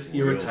 Wheels. It just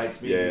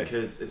irritates me Yeah.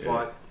 because it's Yeah.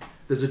 like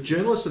There's a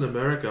journalist in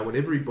America.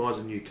 Whenever he buys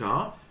a new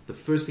car, the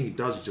first thing he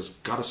does is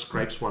just gutter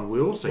scrapes one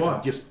wheel, so he Why?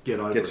 can just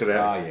get over Gets it. it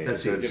out. Oh, yeah.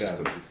 That's Get it. out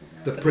of the system.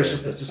 The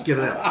preciousness, just get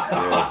it out.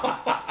 Yeah.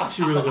 it's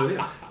actually really good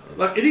idea.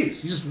 Like it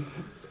is. You just.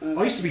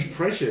 I used to be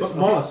precious. But I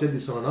think mine- I said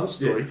this on another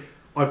story.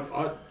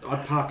 I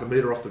park a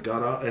metre off the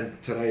gutter,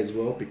 and today as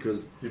well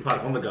because You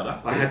park on the gutter.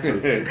 I had to.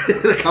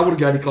 The car wouldn't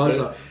go any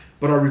closer.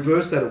 But I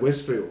reversed that at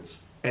Westfields,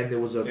 and there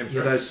was a M3.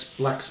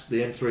 those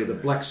the M3, the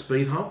black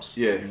speed humps.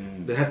 Yeah.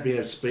 They had to be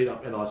able to speed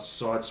up, and I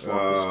sideswiped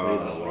the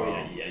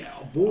speed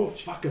up. Of all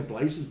fucking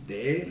places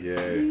there.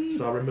 Yeah.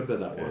 So I remember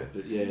that one.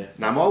 But yeah.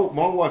 Now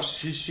my wife,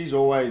 she's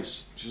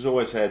always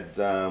had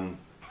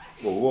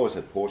we've always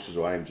had Porsches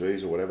or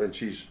AMGs or whatever, and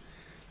she's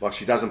like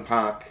she doesn't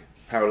park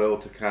parallel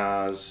to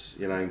cars,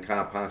 in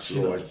car parks.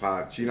 She'll always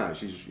park. She knows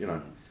she's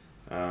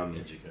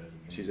Educated.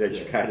 she's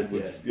educated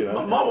with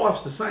My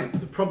wife's the same.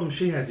 The problem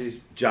she has is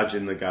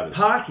judging the gutters.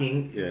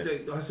 parking. Yeah.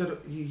 I said,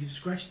 you've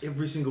scratched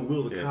every single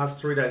wheel. The Yeah. car's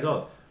 3 days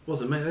old.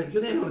 Wasn't me.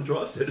 You're the only one that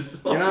drives it.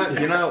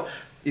 You know,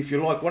 if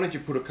you like, why don't you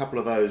put a couple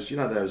of those,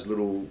 those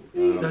little.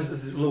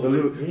 Those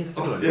little, yeah, that's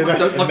what I do. Yeah,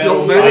 that's Like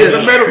metal the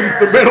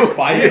the metal.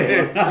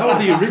 That was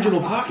the original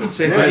parking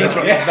sensor. Yeah, that's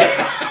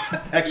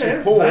right. Actually,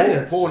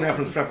 Yeah, Paul now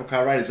from Stratford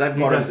Car Raiders, they've He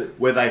got does them it.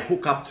 where they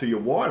hook up to your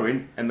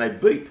wiring and they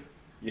beep.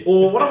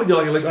 Or what would you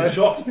like electric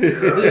shocks?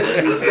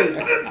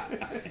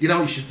 You know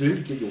what you should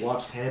do? Get your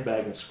wife's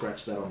handbag and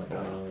scratch that on the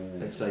gutter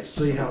and say,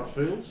 see how it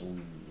feels?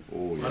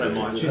 Oh, I don't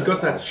mind. do She's that.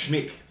 got that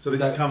schmick. So they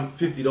just That- come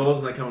 $50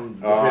 and they come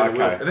and Oh, repair the okay.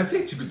 wheels. And that's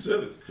actually good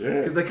service. Yeah.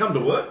 Because they come to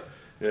work.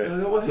 Yeah. And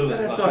I go, what's Until that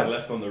there's outside? nothing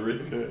left on the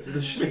rim.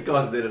 The Schmidt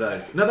guys are there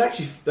today. No, they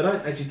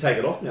don't actually take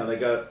it off now.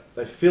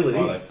 They fill it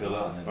in. They fill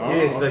it. And then Oh,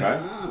 Yes, okay.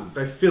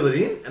 they fill it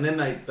in and then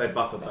they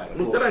buff it back.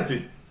 Look, they don't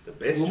do the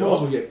best Well, might as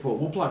well job. get Paul.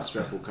 We'll plug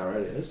Stratford Car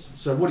Radios.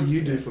 So what do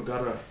you do for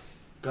gutter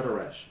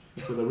rash?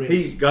 For the rims?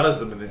 He gutters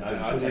them and then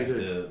sends I them. take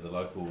do you the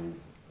local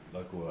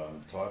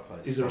tyre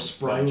place. Is there a Bob-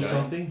 spray Bob or Jane.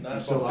 something? No, Do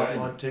you sell Bob Jane.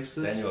 outline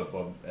textures?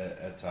 Daniel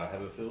at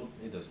Haberfield,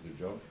 he does a good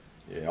job.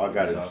 Yeah, I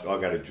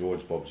go to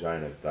George Bob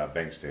Jane at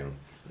Bankstown.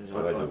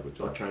 So they do a good I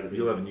job. trade a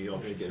You'll have a new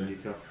option Get a soon. new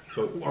car.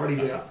 Talk-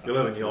 Already out. You'll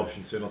have a new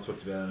option soon. I'll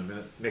talk to you about it in a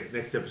minute.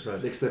 Next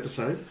episode. Next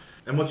episode.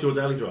 And what's your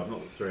daily drive?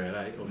 Not the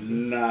 388, obviously.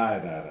 No.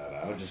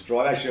 I just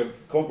drive. Actually, I'm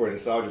corporate,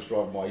 so I just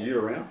drive my year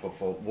around for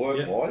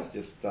work wise.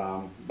 Just,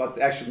 but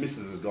actually,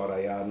 Mrs. has got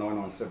a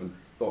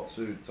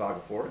 997.2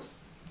 Targa for us,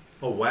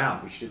 Oh, wow.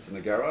 which sits in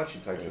the garage. She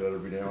takes it out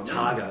every now and then.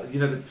 Targa.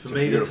 For It's a me,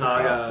 the beautiful car.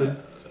 Targa,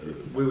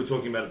 we were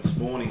talking about it this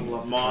morning.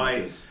 Love My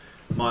Targas.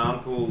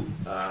 uncle,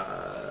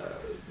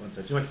 won't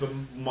say too much, but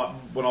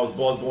when I was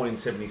born in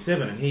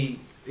 77, and he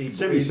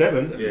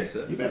 77? Yeah.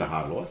 So- You've had a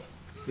hard life.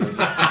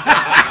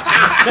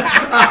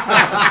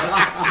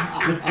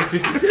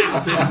 57 or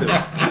 77.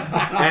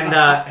 And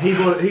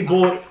he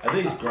bought. Are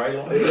these grey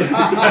lights?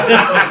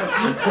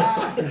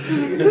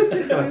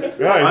 This guy's.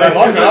 Yeah, you don't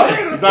like it,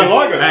 huh? You don't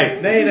like it. Hey,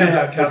 Now you know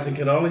how Cousin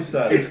Cannoli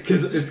started. it's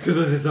because it's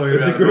something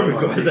There's a group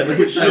of guys that look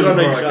at shit on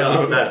each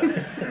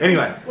other.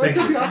 Anyway, thank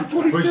you.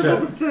 Appreciate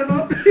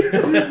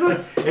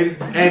it.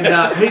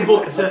 And he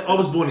bought. So I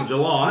was born in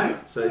July,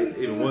 so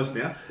even worse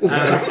now.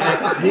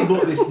 He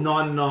bought this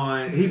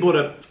 99. He bought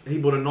a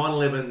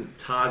 911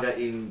 Targa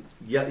in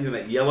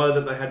that yellow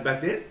that they had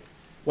back then.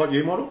 What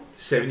year model?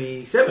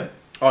 77.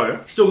 Oh,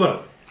 yeah. Still got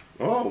it.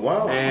 Oh,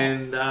 wow.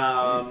 And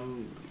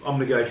I'm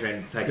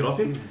negotiating to take it off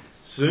him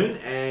soon.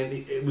 And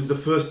it was the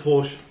first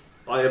Porsche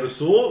I ever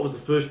saw. It was the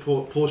first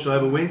Porsche I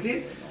ever went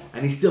in.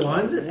 And he still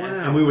owns it. Wow.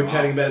 And we were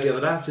chatting about it the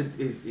other day. I said,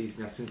 he's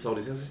now since sold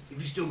his house. I said,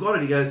 have you still got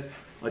it? He goes,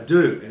 I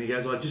do. And he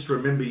goes, I just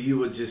remember you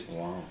were just,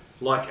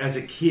 like as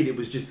a kid, it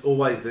was just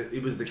always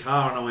it was the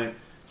car. And I went,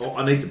 oh,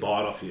 I need to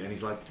buy it off you. And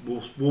he's like,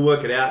 we'll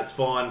work it out. It's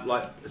fine.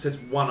 Like, so it's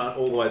one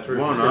all the way through.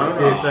 One So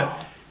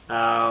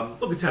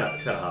look, it's had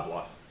a hard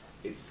life.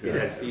 It's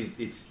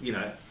you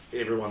know,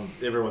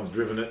 everyone's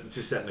driven it. It's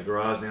just sat in the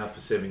garage now for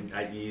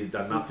 7-8 years,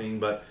 done nothing.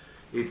 But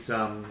it's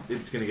going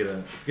to get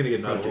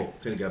an overhaul.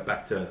 It's going to go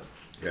back to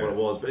what it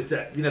was. But it's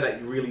that, you know,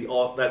 that really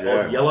odd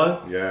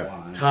yellow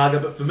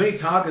Targa. But for me,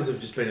 Targas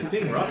have just been a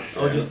thing, right?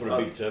 I'll just put a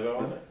big turbo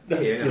on it.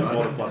 Yeah,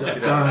 modify the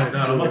shit don't. out of it.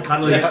 No, I'm not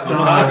touching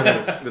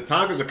it. The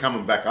Targas are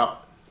coming back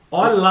up.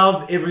 I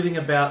love everything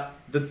about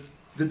the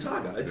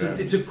Targa.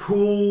 It's a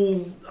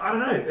cool. I don't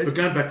know. But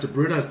going back to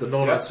Bruno's, the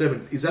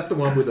 997, is that the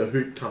one where the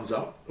hoop comes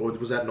up, or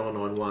was that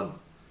 991?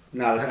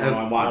 No, that's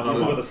 991. This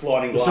is with the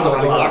sliding glass.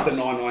 Sliding Like glass. the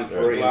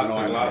 993 and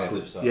The glass 998.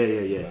 lifts up.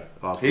 Yeah.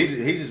 Oh,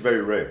 His is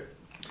very rare.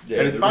 Yeah,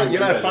 And it's the funny, rear you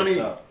know, window lifts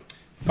up.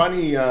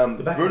 funny.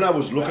 back. Bruno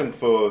was looking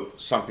for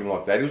something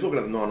like that. He was looking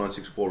at the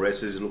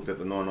 9964S's, he looked at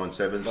the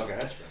 997s. Like a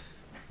hatchback.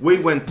 We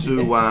went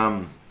to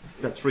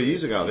about 3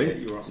 years ago, I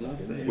think. You were up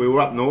north there. We were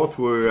up north.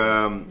 We were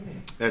at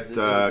There was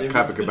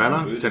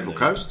Copacabana, food Central in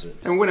there, Coast, but-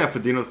 and we went out for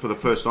dinner for the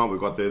first night. We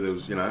got there. There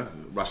was, you know,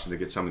 rushing to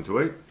get something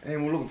to eat,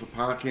 and we're looking for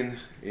parking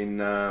in.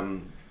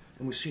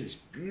 And we see this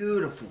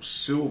beautiful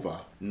silver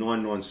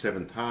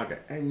 997 Targa,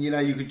 and you know,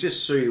 you could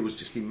just see it was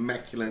just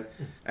immaculate.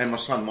 And my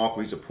son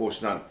Michael, he's a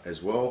Porsche nut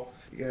as well.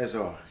 He goes,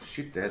 "Oh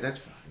shit, Dad, that's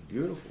fucking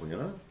beautiful," you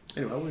know.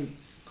 Anyway, we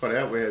got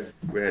out.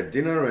 We had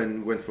dinner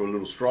and went for a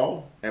little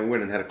stroll, and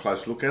went and had a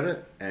close look at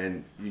it.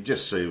 And you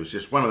just see it was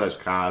just one of those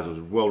cars. It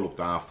was well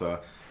looked after.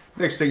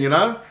 Next thing you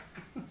know,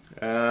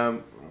 I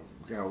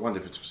wonder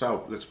if it's for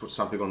sale. Let's put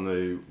something on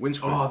the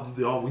windscreen. Oh,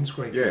 the old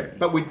windscreen. Yeah,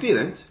 but we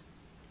didn't.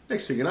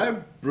 Next thing you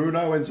know,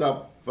 Bruno ends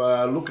up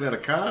looking at a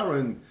car,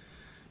 and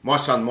my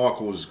son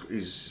Michael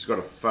he's got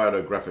a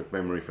photographic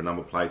memory for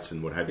number plates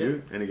and what have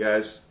you, and he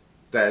goes,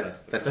 "Dad,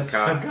 that's a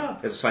car. the same car."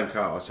 It's the same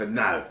car." I said,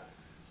 "No."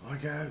 I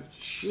go,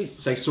 "Shit."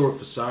 So you saw it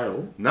for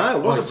sale? No,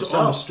 it wasn't for it's sale.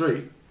 on the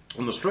street.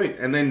 On the street,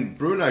 and then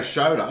Bruno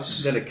showed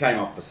us. Then it came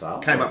up for sale.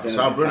 Came up for Then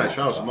sale. it Bruno came up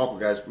showed for us, and sale. Michael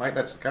goes, "Mate,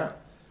 that's the car."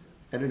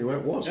 And anyway,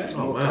 it was. Yeah.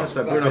 Oh, wow.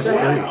 So That's Bruno good.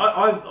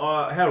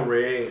 bought it. How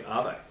rare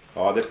are they?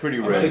 Oh, they're pretty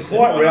I've rare. only They're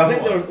quite rare. I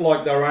think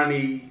Not they're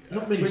only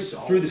Not many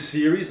sold. through the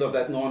series of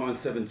that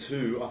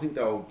 9972. I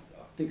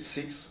think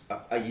 6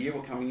 a year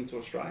were coming into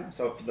Australia.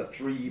 So for that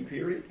 3-year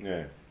period,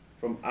 Yeah.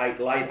 from late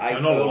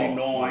 8, not a early lot,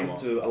 9 not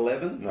a to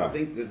 11, No. I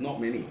think there's not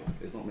many.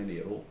 There's not many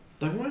at all.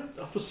 They weren't,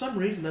 for some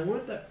reason, they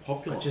weren't that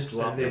popular. I just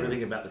love And then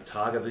everything about the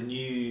Targa.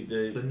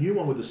 The The new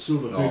one with the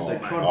silver hoop, Oh, they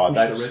mate. tried Oh, to push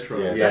that's the retro.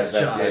 yeah, That's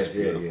that's just-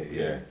 beautiful.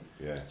 yeah.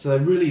 Yeah. So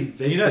they really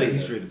invested. You know the in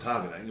history it. of the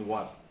Targa, don't you?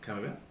 Why it came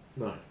about?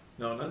 No.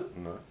 No, no,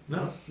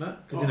 No. no.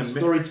 Oh,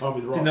 story time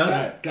with Ross.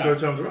 No, Go. story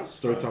time with Ross.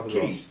 Story time with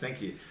Kitties, Ross. thank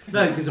you.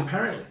 No, because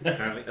apparently,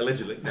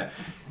 allegedly, no.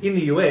 In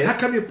the US, How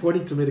come you're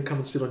pointing to me to come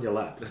and sit on your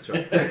lap? That's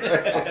right.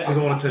 Because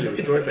I want to tell you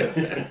a story. But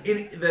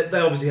they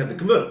obviously have the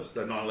convertibles,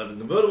 the 911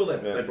 convertible.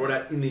 They brought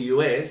out in the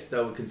US. They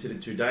were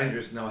considered too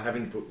dangerous, and they were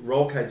having to put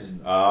roll cages in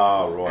them.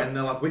 Oh, right. And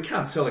they're like, we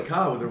can't sell a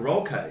car with a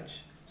roll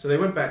cage. So they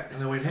went back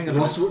and they went, hang on.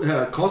 Cos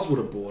would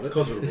have bought it.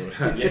 Cos would have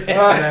bought it.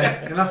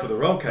 Yeah. Enough of the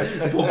roll cage.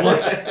 Poor bloke.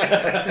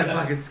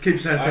 It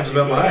keeps saying stuff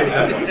about my age.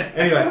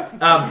 Anyway,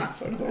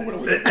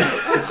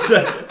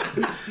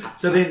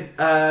 so then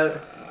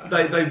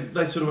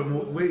they sort of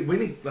went, we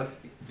need, like,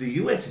 the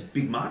US is a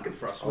big market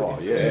for us. Oh,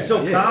 yeah. To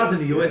sell cars in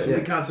the US, Yeah.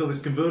 and we can't sell this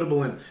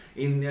convertible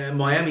in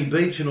Miami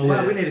Beach and all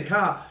that. Yeah. We need a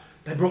car.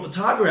 They brought the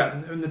Targa out,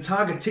 and the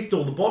Targa ticked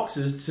all the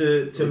boxes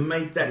to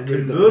make that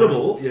Remove the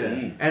convertible, roll,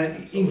 yeah. and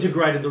it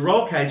integrated the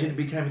roll cage, and it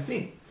became a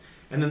thing.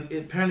 And then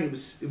apparently it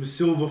was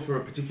silver for a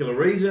particular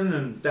reason,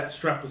 and that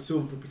strap was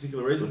silver for a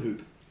particular reason. The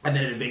hoop. And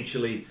then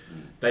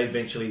they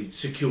eventually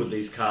secured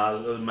these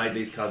cars, made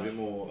these cars a bit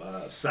more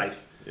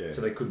safe, Yeah.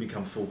 so they could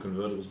become full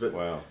convertibles. But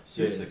Wow.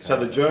 yeah, So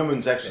the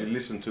Germans actually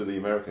listened to the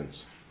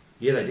Americans.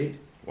 yeah, they did.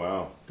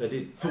 Wow. They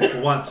did for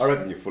once. I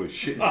reckon you're full of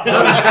shit.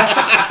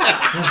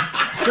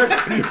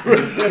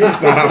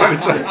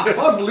 I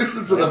was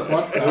listening to the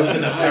podcast. That was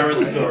an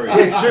apparent story. Yeah,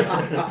 it's true.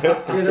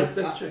 Yeah,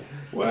 that's true.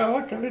 Well,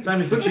 okay.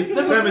 Same as the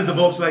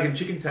Volkswagen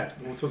chicken tap.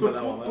 We'll talk about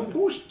that one But later.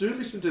 Porsche do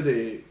listen to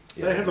their.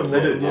 Yeah, They have a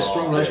they do.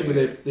 strong Oh, relationship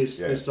yeah, with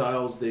their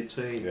sales, their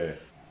team. Yeah.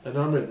 And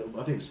I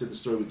think we said the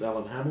story with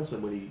Alan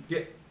Hamilton when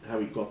how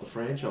he got the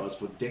franchise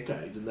for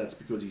decades, and that's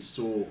because he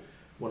saw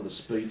one of the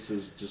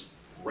speedsters just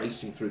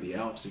racing through the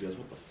Alps. He goes,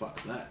 "What the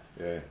fuck's that?"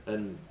 Yeah.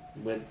 And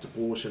went to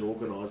Porsche and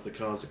organised the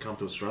cars to come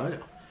to Australia.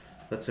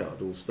 That's how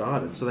it all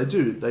started. So they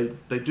do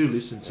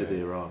listen to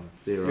their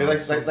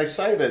They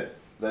say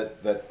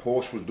that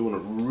Porsche was doing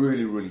it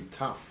really, really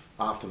tough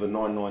after the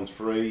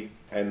 993,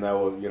 and they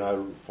were,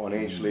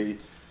 financially,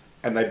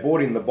 and they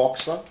bought in the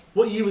Boxer.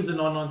 What year was the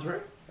 993?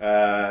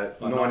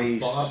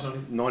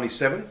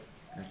 97.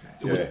 Okay.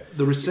 It was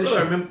the recession. You've got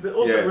to remember, but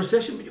also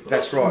recession. But you've got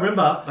That's to right.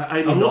 Remember, The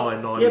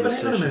 89, 90 yeah, but hang on a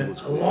recession minute.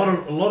 was A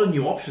lot of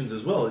new options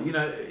as well.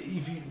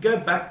 If you go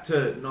back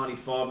to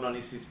 95,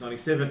 96,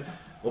 97,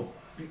 or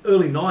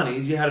early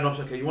 90s, you had an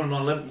option. Okay, you want a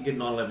 911, you get a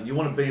 911. You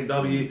want a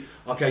BMW,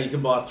 okay, you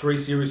can buy a 3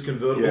 Series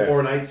convertible or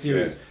an 8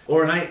 Series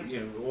or an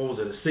 8. What was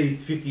it? A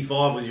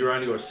C55 was your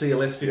only, or a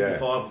CLS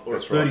 55 or a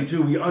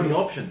 32 were your only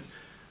options.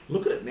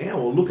 Look at it now,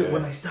 or look at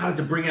when they started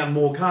to bring out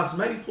more cars. So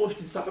maybe Porsche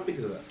did suffer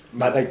because of that.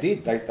 No, they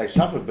did. They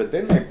suffered, but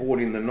then they bought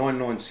in the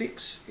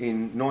 996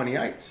 in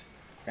 98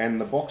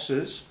 and the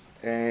Boxers,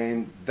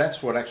 and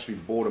that's what actually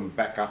brought them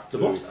back up to...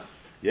 The Boxer?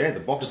 Yeah, the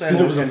Boxer Because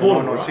it was and the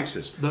affordable,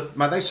 996s. right?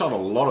 Mate, they sold a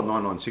lot of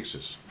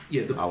 996s.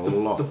 Yeah, a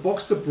lot. The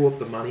Boxster brought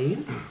the money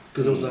in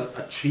because it was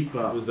a cheaper.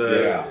 It was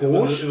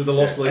it was the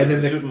lost leader and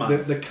of the then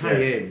supermarket. the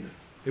Cayenne.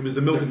 It was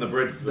the milk and the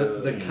bread.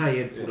 The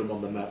Cayenne put them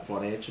on the map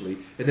financially,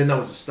 and then there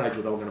was a stage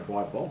where they were going to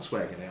buy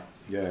Volkswagen out.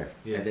 Yeah.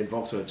 And then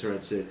Volkswagen turned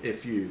and said,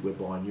 "F you, we're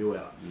buying you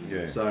out."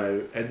 Yeah.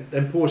 So and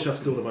Porsche are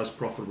still the most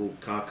profitable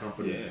car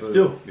company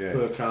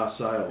per car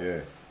sale.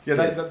 Yeah. Yeah,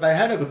 they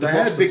had a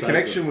big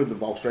connection with the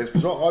Volkswagens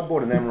because I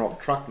bought an Amarok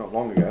truck not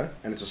long ago,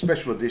 and it's a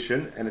special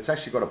edition, and it's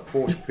actually got a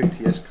Porsche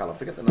PTS colour. I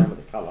forget the name of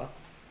the colour.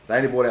 They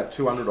only bought out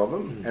 200 of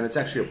them, and it's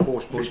actually a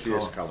Porsche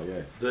PTS colour.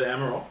 Yeah, the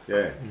Amarok.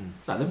 Yeah.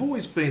 No, there's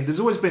always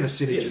been a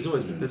synergy. Yeah,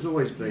 there's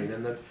always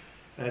been.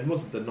 and it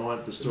wasn't the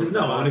story. There's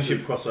no ownership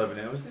crossover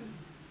now, is there?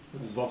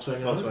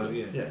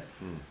 Volkswagen, yeah.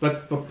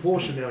 But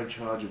Porsche are now in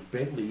charge of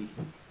Bentley,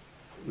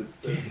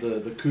 with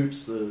the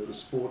coupes, the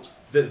sports.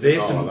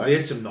 There's some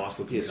nice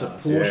looking cars. So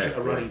Porsche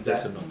are running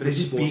that. But they're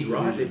just big,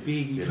 right? They're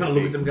big. You kind of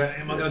look at them and go,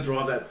 am I going to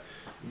drive that?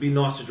 It'd be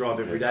nice to drive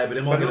every day, but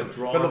am I going to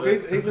drive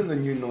it? But even the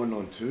new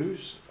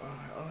 992s, I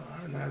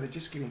don't know, they're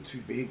just getting too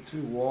big,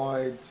 too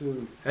wide,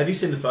 too... Have you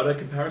seen the photo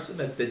comparison?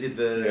 They did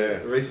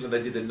recently.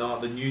 They did the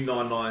new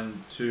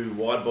 992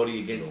 wide body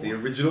against the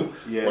original.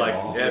 Yeah,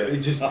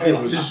 it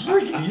was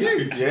freaking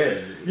huge. Yeah,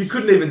 you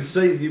couldn't even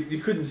see. You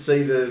couldn't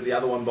see the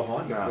other one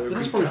behind. No. But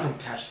that's probably from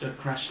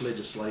crash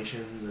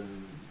legislation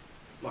and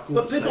like all.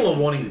 But the people are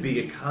wanting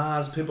safety. bigger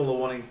cars. People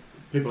are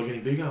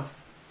getting bigger.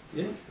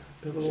 Yeah,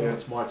 people are.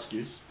 That's my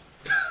excuse.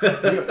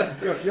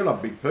 you're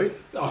not Big Pete.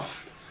 Oh,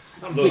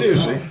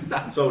 seriously,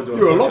 So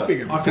you're a lot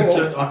bigger. I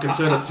can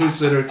turn a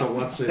two-seater into a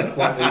one-seater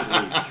quite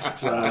easily.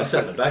 So, I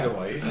sat in the back of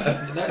my ear.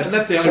 and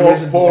that's the only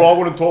reason. Paul, I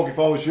wouldn't talk if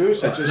I was you,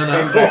 so just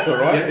stand back, all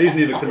right? He's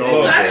near the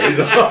canola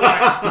either.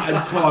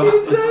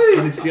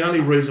 And it's the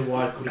only reason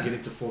why I couldn't get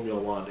into Formula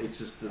One. It's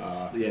just,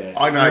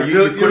 I know, you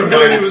could have really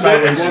known it was so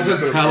there. It easily.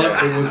 wasn't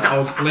talent. I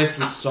was blessed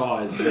with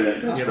size.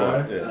 That's you know?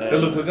 right, yeah. But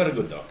look, we've got a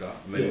good doctor.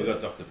 I mean, we've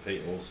got Dr.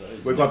 Pete also.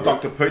 We've got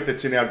Dr. Pete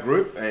that's in our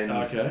group, and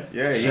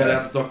Shout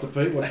out to Dr.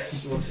 Pete.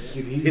 What's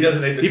in his? He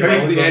doesn't need the He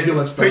brings the cars.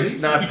 ambulance. Does he?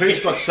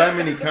 Pete's got so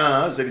many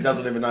cars that he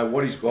doesn't even know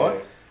what he's got,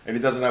 and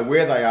he doesn't know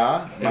where they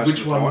are. And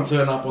which one will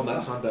turn up on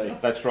that Sunday?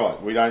 That's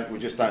right. We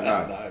just don't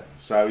know. No.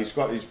 So he's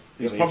probably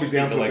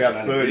down to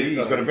about 30. He's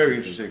got a very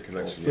interesting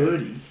collection.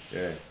 30.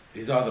 Yeah.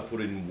 He's either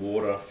put in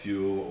water,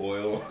 fuel,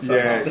 oil, or something.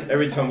 Yeah.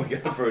 Every time we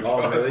go for a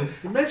drive. Really?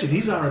 Imagine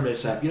his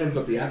RMS app. You know, you've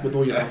got the app with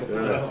all your number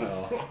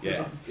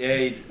plates. Yeah,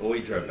 he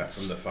drove back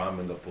from the farm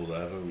and got pulled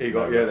over. He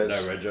got no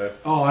rego.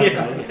 Oh,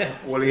 okay.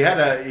 Well,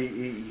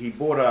 he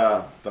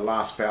bought the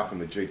last Falcon,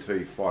 the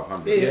GT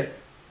 500. Yeah.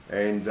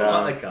 And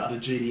I like that car. The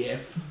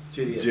GDF.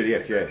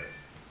 GDF, yeah.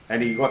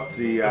 And he got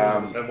the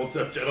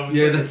WhatsApp chat.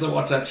 Yeah, that's a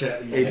WhatsApp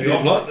chat.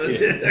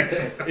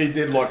 he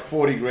did like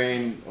 40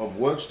 grand of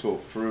works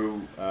talk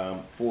through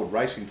Ford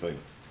Racing Team.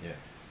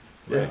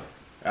 Yeah.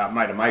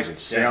 Mate, amazing.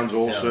 Sounds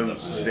awesome.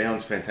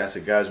 Sounds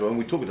fantastic. Goes well. And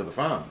we took it to the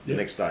farm the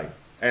next day.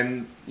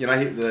 And,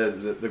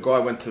 the guy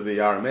went to the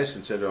RMS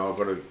and said, I've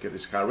got to get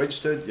this car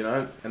registered,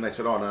 And they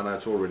said, no,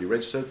 it's already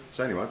registered.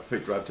 So anyway,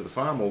 Pete drove to the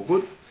farm, all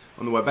good.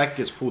 On the way back,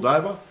 gets pulled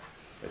over.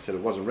 They said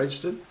it wasn't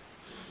registered,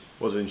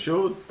 wasn't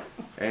insured.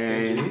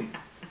 And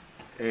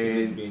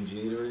be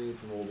engineering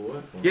from all the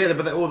work. yeah,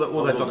 but all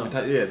that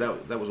documentation,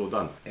 that was all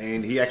done.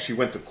 And he actually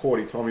went to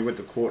court. He told me he went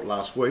to court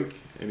last week,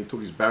 and he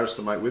took his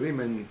barrister mate with him,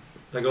 and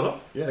They got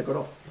off? yeah, they got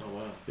off. Oh,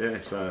 wow. Yeah,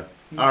 so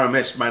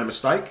RMS made a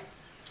mistake.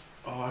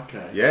 Oh,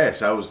 okay. Yeah,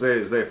 so it was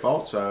their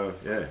fault. So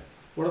yeah,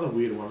 What other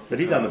weird one? But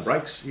he done the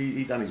brakes.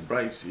 He done his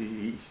brakes.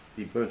 He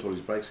burnt all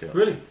his brakes out.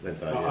 Really? That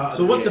day. Yeah.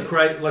 So what's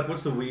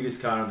what's the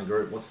weirdest car in the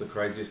group? What's the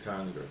craziest car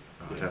in the group?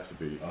 It'd have to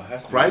be.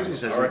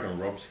 Crazy. I reckon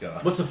Rob's car.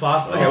 What's the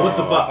fastest? Okay, what's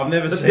the fastest? I've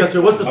never Let's seen. go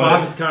through. What's the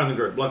fastest car in the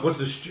group? Like, what's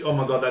the? Oh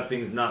my god, that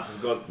thing's nuts. It's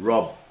got.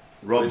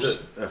 Rob's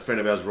a friend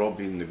of ours, Rob,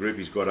 in the group.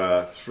 He's got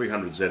a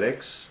 300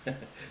 ZX,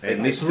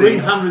 and this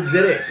 300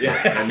 ZX.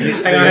 Yeah, and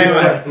this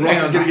thing.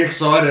 Ross is getting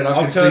excited.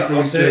 I'll tell you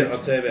about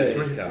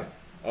his car.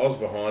 I was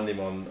behind him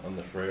on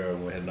the freeway when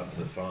we were heading up to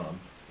the farm.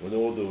 We're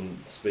all doing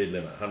speed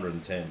limit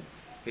 110.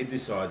 He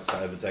decides to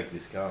overtake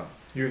this car.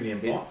 You're in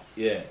the M5.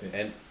 Yeah,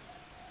 and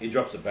he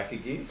drops it back a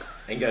gear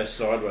and goes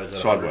sideways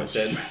at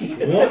 110.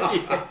 What?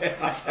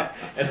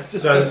 And it's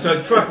just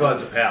so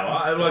truckloads of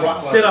power.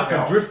 Like set up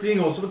for drifting,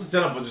 or what's it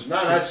set up for? Just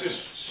no, it's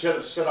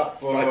just set up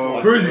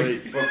for cruising.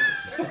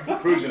 For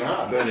cruising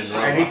hard,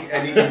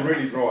 and he can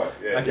really drive.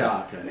 Yeah.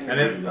 Okay.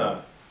 And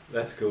then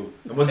that's cool.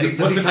 And what's the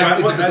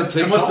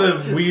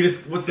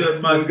weirdest? What's the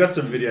most? We've got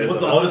some videos. What's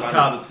the oldest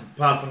car that's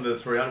apart from the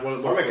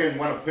 300? I reckon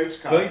one of Pete's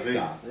cars, the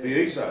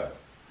ESO.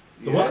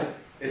 The what?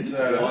 It's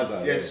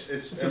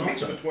a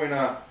mix between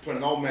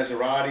an old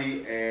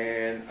Maserati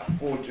and a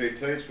Ford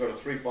GT. It's got a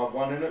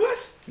 351 in it.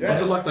 What? Yeah.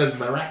 Is it like those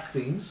Marak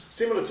things?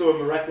 Similar to a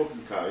Marak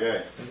looking car,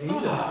 yeah. I'm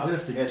gonna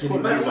have to get we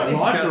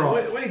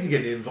need to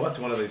get an invite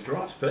to one of these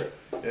drives, Pete.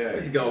 Yeah. We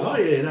need to go. Oh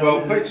yeah. No,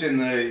 well, Pete's in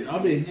the. I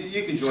mean,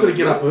 you can. He's got to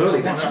get up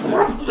early. That's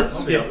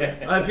marvelous.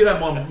 If you don't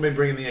mind me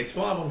bringing the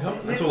X5, I'm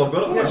coming. That's all I've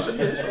got.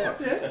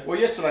 Yeah. Well,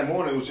 yesterday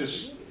morning it was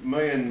just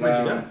me and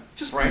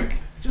Just Frank.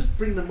 Just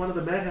bring them one of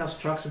the Madhouse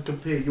trucks and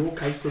compare your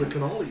case to the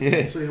cannoli.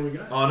 Yeah. See how we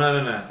go. Oh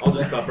no! I'll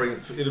just start bringing.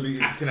 It's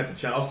gonna have to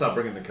change. I'll start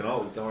bringing the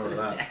cannolis. Don't worry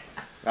about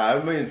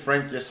that. Me and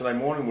Frank yesterday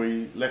morning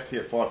we left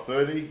here at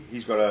 5:30.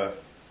 He's got a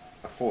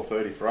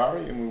 430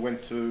 Ferrari, and we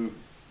went to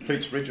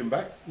Pete's Bridge and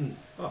back.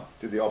 Oh.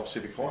 Did the old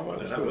Pacific Highway.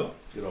 It was good.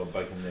 Good old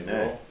bacon and egg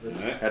roll.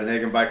 Had an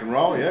egg and bacon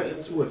roll. Yes,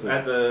 it's worth it.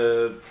 At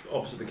the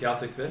opposite the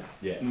Caltex there.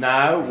 Yeah.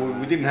 No,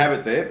 we didn't have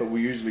it there, but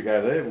we usually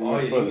go there. We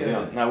went further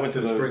down. No, we went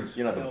to the Springs.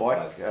 the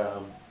bike,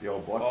 the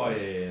old bike. Oh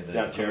place. yeah, the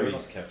down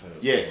Jerry's Cafe.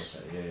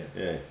 Yes.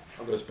 Yeah.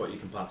 I've got a spot you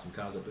can park some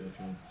cars up there if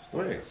you want.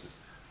 Where?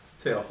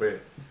 Tee off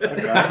here.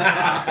 Okay.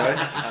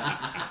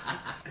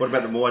 What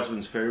about the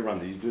Moislands ferry run?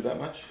 Do you do that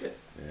much? Yeah.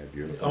 Yeah,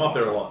 beautiful. I'm up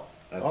there a lot.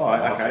 Okay,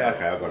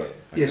 I got it.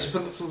 Yes, for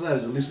those who are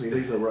listening,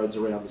 these are roads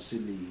around the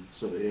Sydney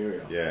sort of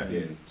area. Yeah.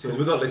 Because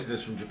we've got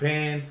listeners from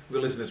Japan, we've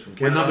got listeners from We're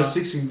Canada. number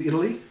 6 in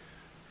Italy.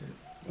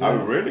 Oh,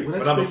 really?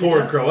 We're number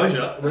 4 in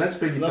Croatia. We don't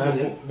speak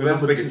Italian. We don't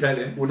speak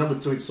Italian. We're number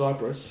 2 in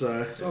Cyprus.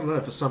 So I don't know,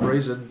 for some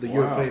reason the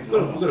Europeans.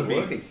 We've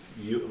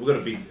got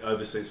a big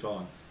overseas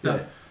following. No.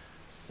 Yeah.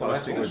 Well, they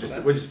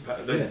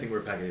just think we're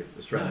a packet of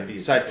Australian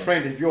idiots. So,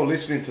 Trent, if you're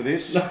listening to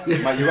this,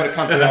 mate, you've got to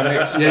come to our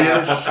next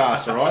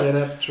podcast, all right? Shout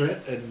out to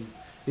Trent, and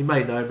he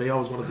may know me. I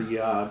was one of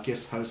the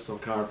guest hosts on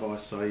Car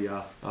Advice.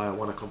 I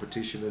won a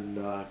competition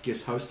and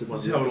guest hosted one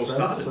of the episodes.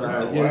 That's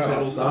how it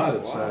all started.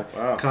 That's how it started.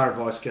 Wow. Car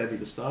Advice gave me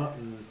the start,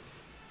 and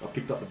I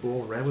picked up the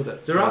ball and ran with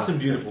it. There are some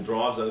beautiful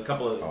drives. A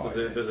couple of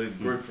there's a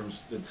group from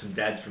some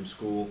dads from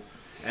school.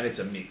 And it's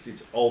a mix.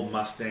 It's old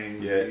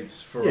Mustangs,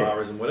 it's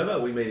Ferraris and whatever.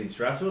 We meet in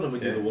Stratford and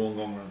we do the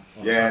Wollongong run on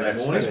Sunday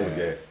morning. That's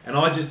good, And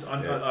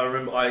I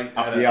remember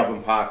up the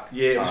Alban Park.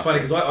 Yeah, it was funny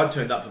because I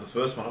turned up for the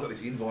first one. I got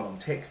this invite on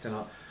text and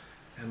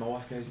my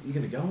wife goes, "You're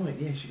going to go, mate?"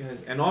 Yeah, she goes.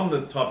 And I'm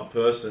the type of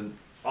person,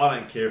 I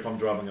don't care if I'm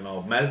driving an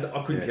old Mazda.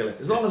 I couldn't care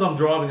less. As long as I'm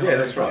driving.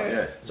 That's right.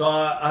 Yeah. So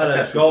I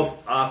had a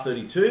Golf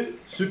R32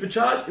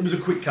 supercharged. It was a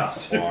quick car.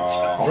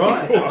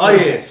 Right? Oh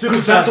yeah,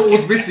 supercharged. That's what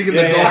was missing in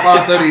the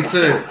Golf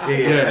R32.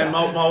 Yeah. And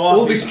my wife.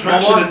 All this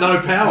traction and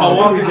no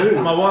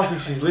power. My wife,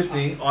 if she's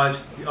listening, I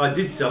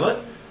did sell it,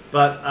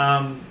 but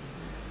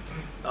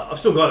I've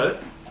still got it,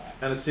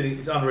 and it's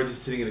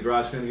unregistered, sitting in the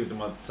garage. I'm going to give it to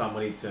my son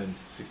when he turns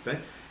 16.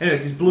 Anyway,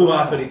 it's his blue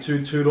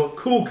R32 two-door,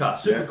 cool car,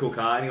 super cool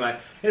car. Anyway,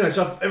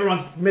 so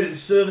everyone's met at the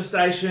service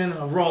station, and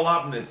I roll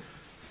up, and there's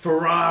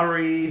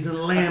Ferraris and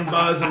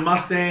Lambos and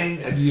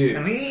Mustangs, and you,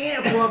 and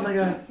pull up, and they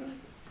go,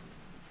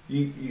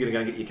 "You gonna go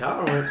and get your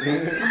car?" Or no,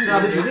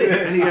 this is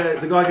it. And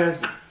the guy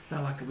goes,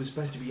 "No, like it was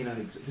supposed to be,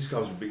 this guy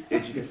was a bit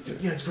edgy. He goes,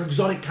 it's for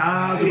exotic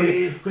cars.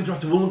 We're going to drive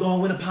to Wollongong,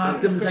 we're going to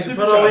park them and take a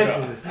photo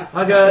in."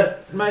 I go,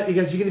 "Mate," he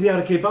goes, "You're going to be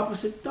able to keep up?" I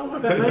said, "Don't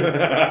worry about me.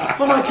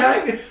 I'm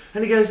okay."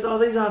 And he goes, "Oh,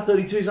 these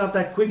R32s aren't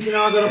that quick, I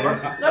got a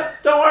bus." "No,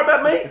 don't worry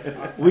about me."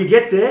 We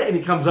get there and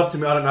he comes up to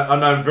me, I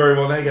know him very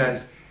well now, he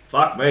goes,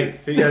 "Fuck me."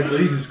 He goes,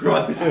 "Jesus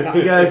Christ."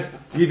 He goes,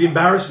 "You've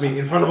embarrassed me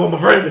in front of all my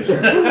friends." So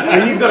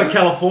he's got a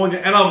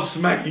California and I was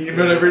smacking him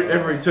at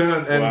every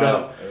turn. And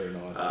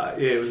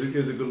it was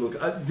a good look.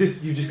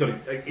 You've just got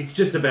to. It's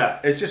just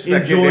about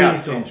enjoying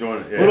yourself.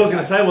 Enjoying it, What I was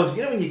going to say was,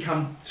 when you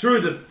come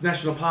through the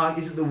national park,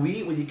 is it the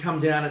weird when you come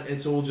down and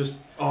it's all just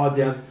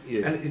down,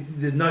 and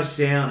there's no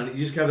sound, and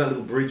you just go over that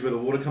little bridge where the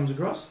water comes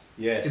across.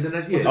 Yes.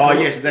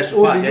 Yes, that's the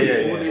part.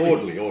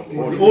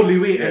 Orderly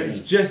weird, and it's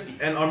just.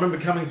 And I remember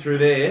coming through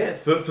there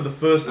for the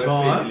first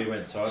time,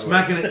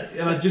 smacking it,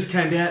 and I just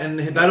came down, and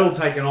they'd all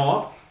taken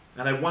off,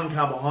 and I had one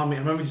car behind me. I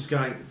remember just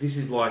going, "This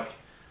is like."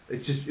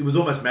 it was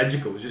almost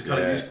magical. It was just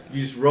kind of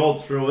you just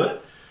rolled through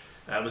it.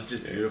 It was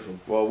just beautiful.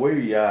 Well,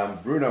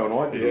 Bruno and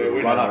I did a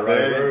run up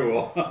there. Very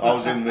well. I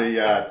was in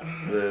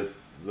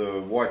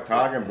the white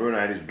Targa, and Bruno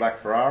had his black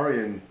Ferrari,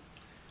 and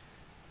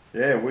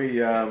we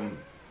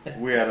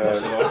had a.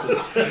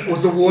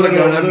 Was the water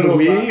going under the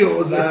wheel, or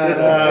was it?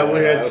 We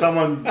had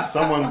someone.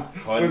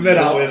 We met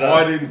up with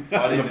hiding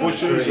in the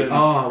bushes and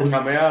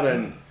come out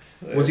and.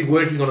 Was he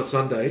working on a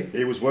Sunday?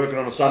 He was working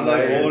on a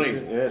Sunday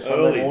morning.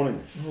 Sunday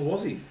morning. Oh,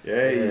 was he?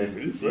 Yeah, we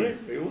didn't see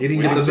him. He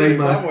didn't get the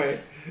memo.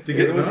 He did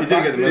get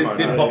the memo.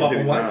 Didn't pop up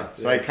on weights.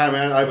 So he came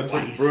out,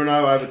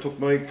 overtook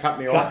me, cut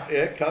me off.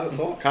 Cut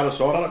us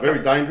off.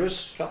 Very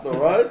dangerous. Cut the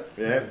road.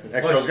 Yeah.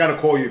 Actually, I was going to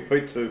call you,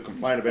 Pete, to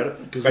complain about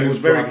it. But he was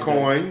very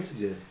kind.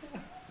 Yeah.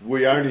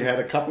 We only had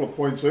a couple of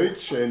points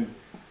each, and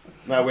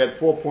no, we had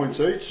 4 points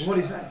each. What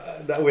do you say?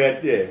 We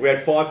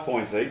had 5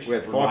 points each. We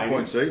had 5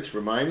 points each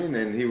remaining,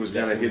 and he was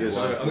going to hit us.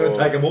 I'm going to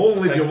take them all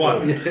and leave you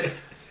one.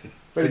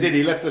 But he did.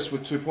 He left us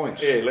with 2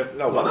 points. Yeah, left.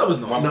 No, that was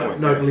nice.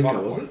 No blinker,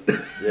 was it?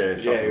 Yeah,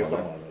 it was like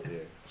something that. like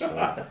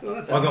that.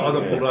 Yeah. I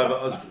got pulled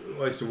over.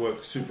 I used to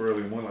work super early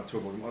in the morning, like 2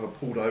 o'clock. I got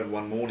pulled over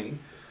one morning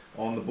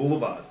on the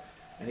boulevard,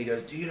 and he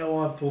goes, "Do you know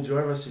why I've pulled you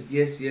over?" I said,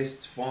 "Yes,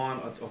 it's fine.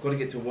 I've got to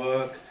get to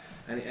work."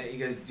 And he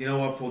goes, "Do you know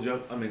why I pulled you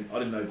over?" I mean, I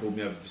didn't know he pulled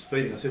me over for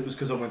speeding. I said, "It was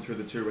because I went through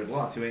the 2 red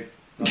lights." He went,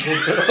 I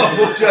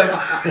pulled you over.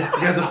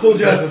 He goes, "I pulled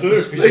you over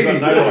for speeding." He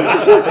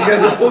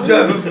goes, "I pulled you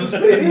over for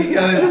speeding." He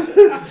goes,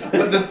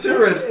 "But the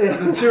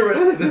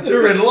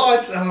two red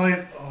lights." And I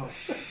went, "Oh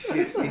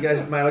shit." He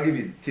goes, "Mate, I'll give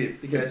you a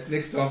tip." He goes,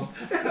 "Next time,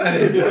 don't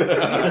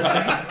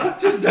answer.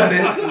 Just don't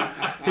answer."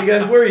 He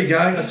goes, "Where are you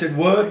going?" I said,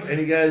 "Work." And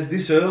he goes,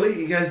 "This early?"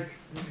 He goes,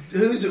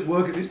 "Who's at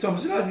work at this time?" I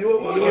said, "Oh, you're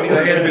at work." Anyway,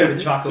 he had a bit of a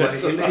chuckle.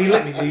 He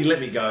let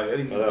me go.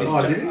 He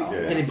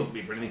didn't book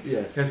me for anything.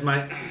 Yeah. He goes,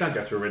 "Mate, don't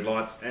go through red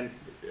lights." And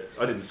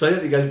I didn't see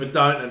it. He goes, "But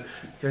don't." And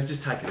he goes,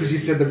 "Just take it." Because you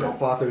said the Golf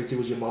R32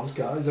 was your mum's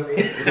car. Is that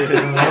right?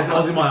 I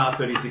was in my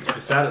R36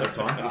 Passat at the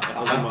time.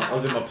 I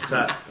was in my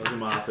Passat. I was in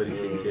my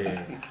R36.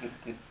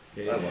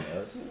 Yeah. That one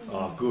knows.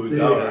 Oh,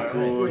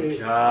 good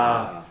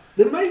car.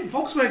 They make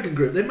Volkswagen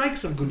Group. They make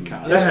some good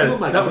cars. I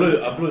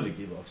blew the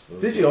gearbox.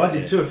 Did you? I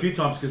did too a few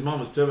times because mine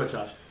was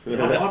turbocharged.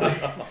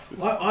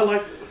 I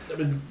like. I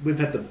mean, we've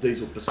had the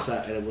diesel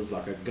Passat, and it was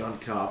like a gun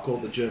car. I call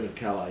it the German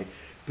Calais.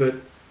 But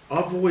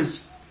I've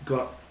always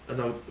got.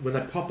 When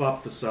they pop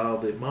up for sale,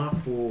 they're marked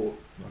for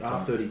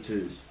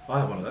R32s. I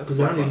have one of those. Because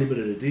they're only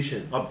limited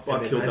edition. I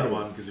killed that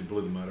one because it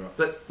blew the motor up.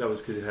 That was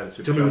because it had a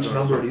supercharger. Tell me which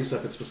number it is, so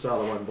if it's for sale,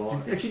 I won't buy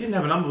it. It actually didn't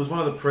have a number. It was one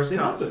of the press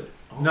cars.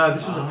 No,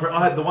 this was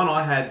the one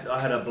I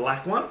had a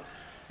black one,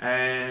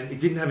 and it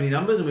didn't have any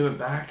numbers. And we went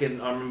back,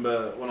 and I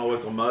remember when I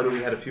worked on motor,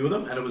 we had a few of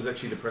them, and it was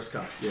actually the press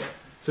car. Yeah.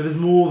 So there's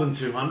more than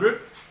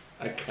 200.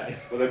 Okay.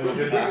 Well, they're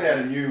bringing out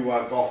a new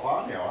Golf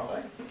R now, aren't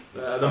they?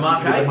 The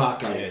Mark 8. The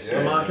Mark 8. Yes.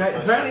 The Mark 8.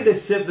 Apparently,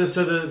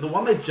 the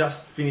one they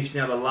just finished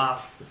now,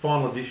 the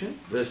final edition,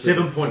 the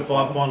 7.5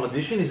 final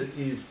edition is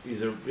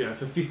a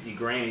for 50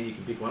 grand you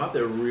can pick one up.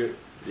 They're a real.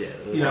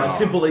 Yeah, a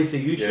simple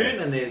ECU tune,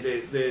 and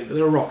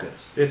they're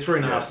rockets. They're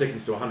 3.5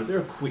 seconds to 100. They're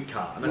a quick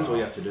car, and that's all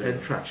you have to do. And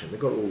traction. They've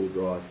got all-wheel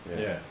drive.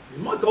 Yeah.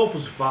 My Golf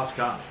was a fast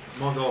car.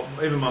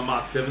 Even my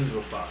Mark 7s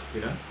were fast. I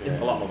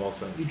like my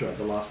Volkswagen. You drove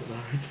the last one,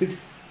 did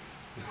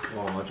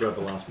Oh, I drove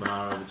the last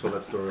Monaro. We told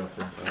that story off.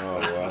 Oh,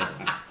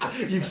 wow.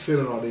 You've said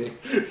it on here.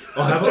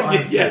 Oh, have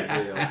I?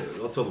 Yeah.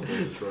 I'll tell the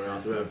boys the story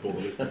after. I don't bore the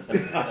listeners.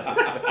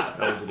 That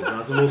was a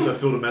disaster. I also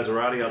filled a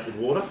Maserati up with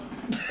water.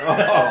 Oh,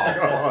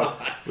 God.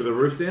 With a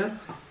roof down.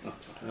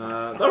 They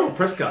were all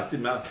press cars.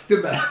 Didn't matter.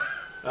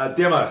 Didn't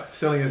Demo.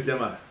 Selling as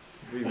demo.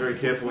 Be very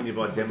careful when you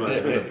buy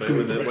demos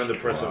when the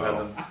press have had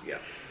them. Yeah.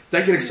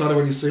 Don't get excited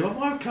when you see,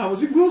 my car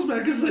was in Will's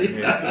magazine.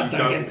 Yeah,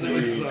 don't get too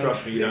excited.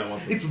 Trust me, you don't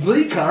want them. It's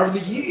the car of the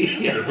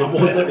year.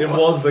 It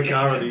was the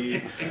car of the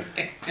year.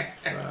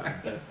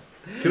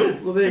 Cool.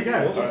 Well, there you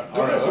go.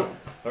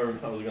 I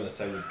was going to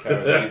say with car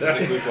of the year, just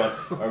a quick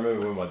one. I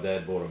remember when my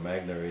dad bought a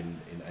Magna in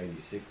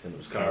 86 and it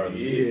was car of the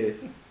year.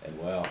 And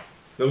wow.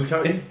 That was car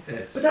of the year?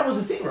 But that was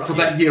the thing, right? For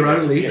that year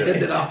only, and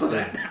then after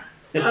that.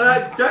 No,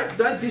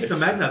 don't diss the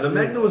Magna. The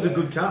Magna was a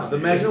good car. The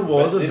Magna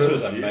was This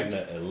was a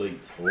Magna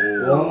Elite.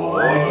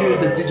 Oh, you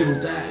had the digital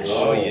dash.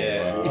 Oh,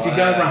 yeah. If you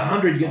go over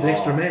 100, you get an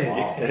extra man.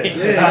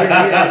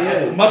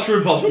 Yeah.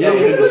 Mushroom bomb. Yeah,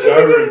 in the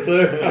showroom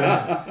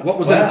too. What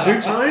was that, a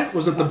two-tone?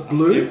 Was it the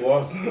blue? It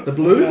was. The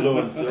blue? Blue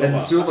and silver. And the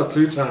silver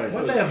two-tone.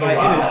 What did they have made in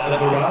it?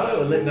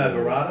 Verado? No,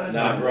 Verado?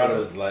 No, Verado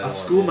was the later A one.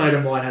 schoolmate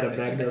of mine had a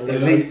Magna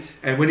Elite.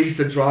 And when he used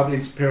to drive,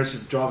 his parents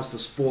used to drive us to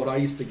sport, I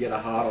used to get a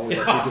hard on with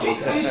a digital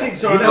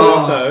dash. You know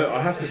what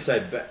though? I have to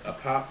say,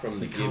 apart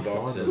from the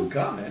gearbox and good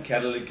car, man.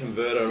 catalytic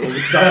converter and all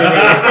this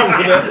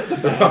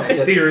stuff,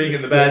 Steering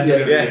and the badge.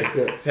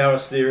 yeah, power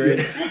steering.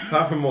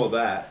 Apart from all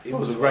that, it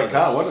was a great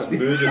car, wasn't it?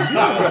 Smoothest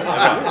cars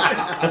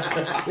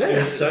ever. It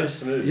was so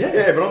smooth.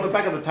 Yeah, but on the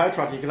back of the tow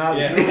truck, you can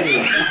hardly do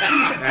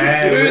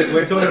anything.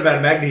 We're talking about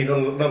a Magni, not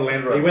a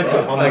Land Rover. He went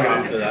to Honda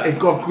after that. It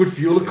got good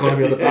fuel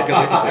economy on the back of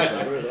the tow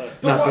truck.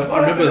 No, but I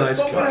remember those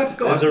cars.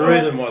 There's a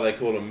reason why they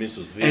call them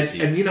missiles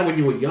Vici. And you know when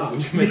you were young,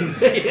 Which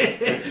means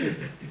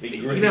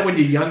you know when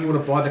you're young, you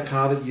want to buy the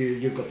car that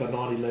you've got the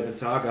 911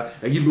 Targa.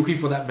 Are you looking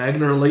for that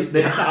Magna Elite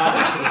now?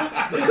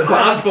 Barn We were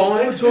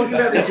find. talking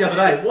about this the other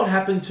day. What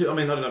happened to? I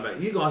mean, I don't know about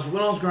you guys.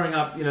 When I was growing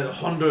up, you know,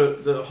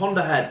 the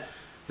Honda had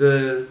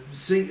the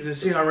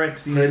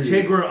CRX, the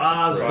Integra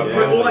Rs,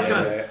 all that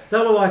kind of. They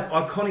were like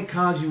iconic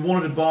cars you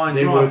wanted to buy and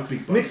They drive. were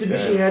big bucks.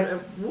 Mitsubishi had.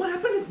 What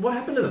happened? What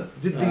happened to them?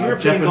 Did the European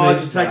Japanese, guys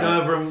just take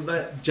over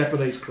and?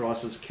 Japanese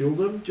crisis killed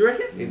them Do you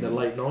reckon? in the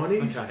late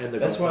 90s. Okay. And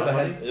that's why got they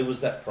money. had. It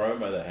was that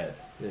promo they had.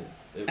 Yeah.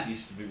 It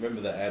used to be, remember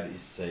the ad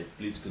used to say,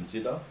 "Please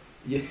consider,"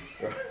 Yeah.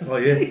 Oh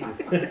yeah.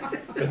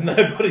 but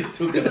nobody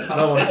took it.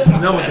 No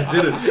one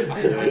considered.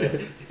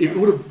 It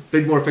would have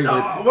been more effective.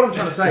 No, what I'm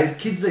trying to say is,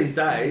 kids these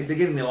days, they're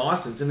getting their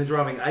license and they're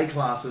driving A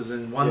classes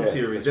and 1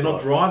 Series. They're not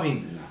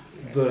driving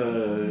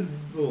The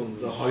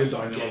Hyundai.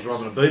 I was Jets.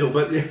 driving a Beetle,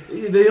 but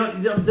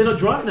they're not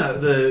driving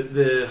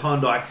the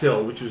Hyundai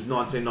Excel, which was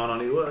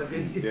 1999. Well,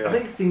 I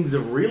think things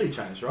have really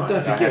changed, right?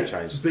 Don't They have forget,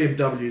 changed.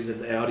 BMWs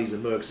and Audis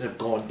and Mercs have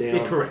gone down.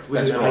 Yeah, correct. To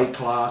That's the right. A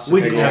class.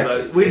 We and didn't have S.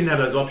 those. We didn't have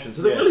those options,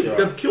 so Yeah, that's right.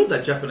 they've killed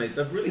that Japanese.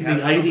 They've really In had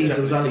the 80s, Japanese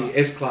it was only car.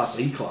 S class,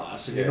 E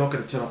class, and you're Yeah. not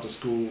going to turn up to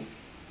school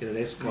in an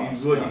S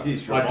class. You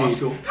did. You're I at my did.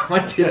 school. I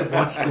did at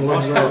my school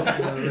as well.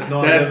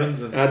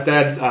 911s and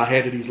Dad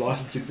handed his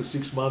license in for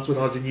 6 months when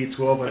I was in year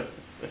 12. And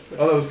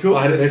oh, that was cool.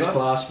 I had an S That's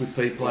class with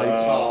P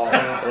plates.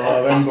 that's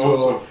Year 12.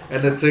 awesome.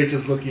 And the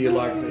teachers look at you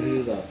like,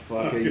 who the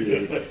fuck are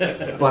you?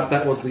 But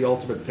that was the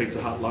ultimate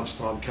Pizza Hut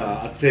lunchtime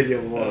car. I tell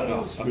you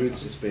what, smooth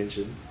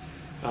suspension.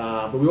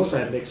 But we also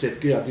had an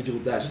XFG, our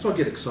digital dash. That's why I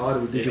get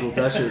excited with digital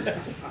dashes.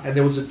 And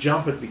there was a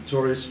jump at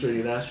Victoria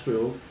Street in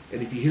Ashfield,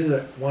 and if you hit it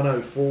at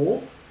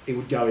 104, it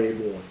would go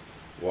airborne.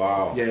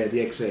 Wow. Yeah, the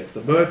XF.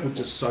 The Merc would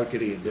just soak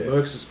it in. The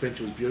Merc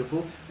suspension was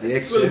beautiful. The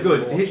It's XF really good.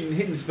 launched.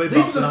 Hitting speed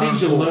These bumps are the and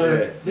things you arms. learn.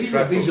 Yeah, These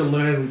are the things you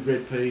learn with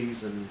red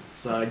peas, and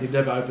so you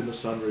never open the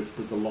sunroof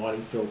because the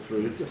lining fell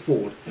through. It's a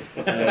Ford.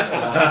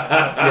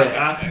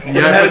 Yeah,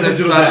 you Had open a the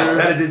digital sun-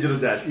 dash. Had a digital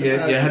dash.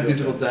 Yeah, you had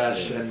digital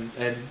dash, and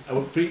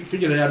I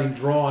figured out in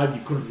drive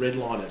you couldn't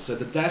redline it. So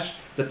the dash,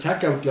 the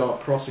tacho would go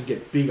across and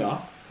get bigger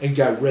and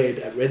go red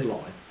at red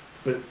line.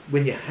 But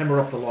when you hammer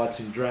off the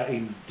lights in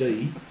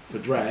D for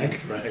drag,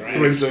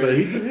 3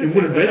 speed, it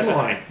wouldn't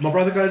redline. My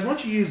brother goes, "Why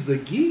don't you use the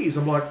gears?"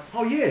 I'm like,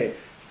 "Oh yeah."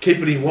 Keep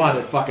it in 1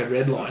 at fucking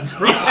red lines.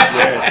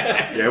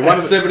 Yeah, One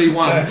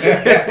 71.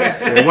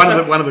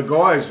 one of the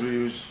guys,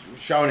 we was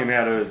showing him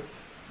how to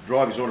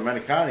drive his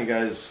automatic car, and he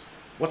goes,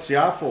 "What's the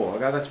R for?" I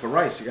go, "That's for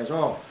race." He goes,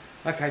 "Oh,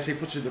 okay." So he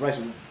puts it in the race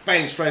and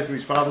bang straight through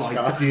his father's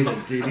car.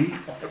 Did he?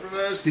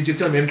 Reverse. Did you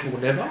tell him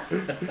M4 never?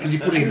 Because you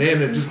put it in there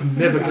and it just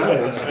never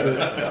goes.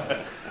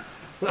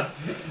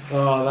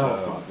 Oh, they were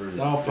fun.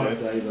 They were fun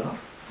days, huh?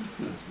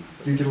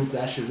 Digital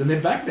dashes. And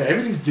they're back now.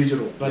 Everything's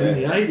digital. But in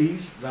the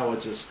 80s, they were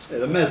just... Yeah,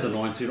 the Mazda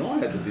 929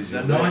 had the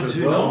digital. The dash as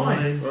well.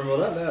 929. Remember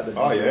that? They had the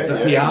Oh, digital yeah,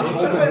 dash. yeah. The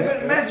But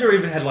Piazza, Mazda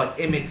even had like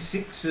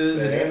MX6s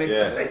and MX.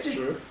 yeah, It's That's just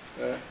true.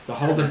 the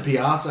Holden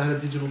Piazza had a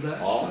digital dash.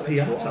 Oh, that's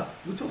Piazza. right.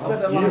 We talked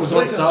about that Yeah, it last was week.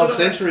 on I South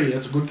still don't- Century.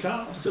 It's a good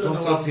car. I still It's don't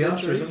on know what South Piazza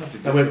is. Century. I'll have to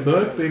They get went it.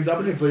 Merc,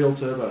 BMW, VL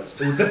turbos.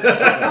 It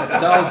was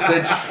South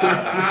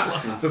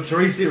Century. The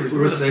 3 Series.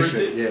 Remember the 3 Recession.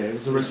 Series? Yeah, it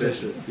was a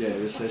recession. Yeah,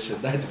 recession.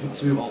 They had to put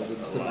 2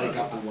 Holdens to make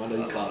up the 1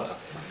 E-Class.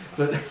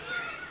 But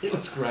it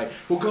was great.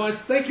 Well,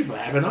 guys, thank you for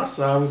having us.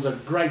 It was a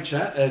great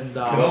chat. And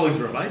Cannolis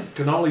were amazing.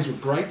 Cannolis were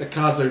great. The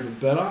cars are even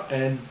better.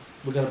 And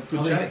we're going to... Good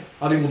I chatting.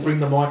 think we'll bring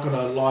the mic on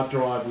a live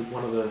drive with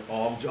one of the...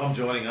 Oh, I'm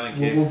joining. I don't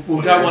care.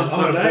 We'll go one I'm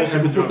Sunday gonna force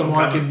and we'll him put the to mic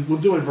come in. We'll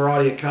do a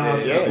variety of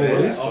cars. Yeah, with the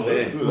boys. I'm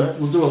there. Do that.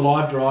 We'll do a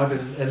live drive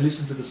and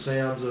listen to the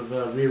sounds of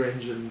rear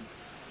engine.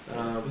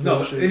 There's no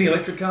washes. any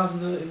electric cars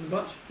in the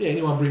bunch? Yeah,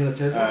 anyone bringing a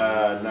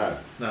Tesla? No.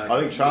 No. I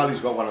think Charlie's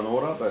got one in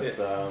order, but...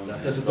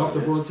 Has the doctor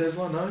brought a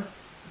Tesla?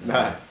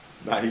 No.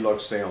 No, he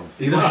likes sound.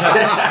 The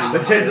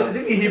Tesla,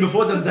 didn't you hear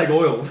before? It doesn't take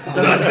oil. It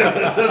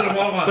doesn't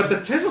want one. But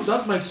the Tesla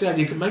does make sound.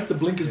 You can make the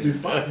blinkers do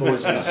fart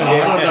noises. So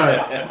I don't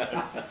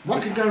know.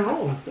 What could go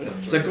wrong?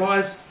 So,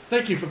 guys,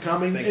 thank you for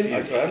coming. Thank you.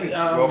 Thanks for having me.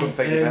 Robin,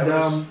 thank you for having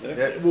us.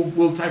 Yeah.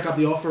 We'll take up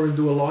the offer and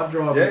do a live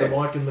drive with the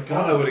mic in the I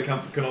car. know where to come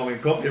for cannoli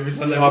and coffee every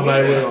Sunday. Oh,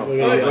 morning.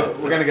 mate,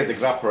 We're going to get the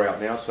Glapper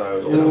out now, so...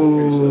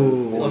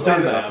 Ooh. I'll tell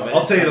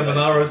you the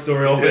Monaro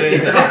story. I'll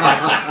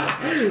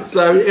be.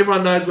 So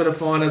everyone knows where to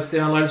find us,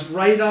 download us,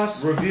 rate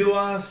us. Review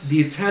us. The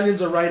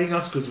Italians are rating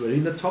us because we're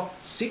in the top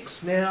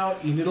 6 now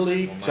in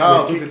Italy.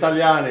 Ciao, tutti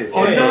italiani.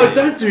 Oh no,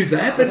 don't do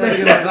that. Then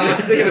They're going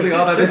to think,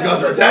 oh no, these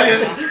guys are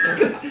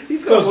Italian.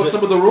 he's got to want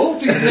some of the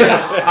royalties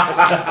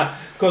now.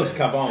 Because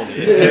Carbone.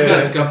 Yeah,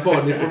 that's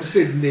Capone from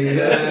Sydney.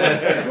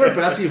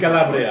 Whereabouts are you from?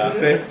 Calabria.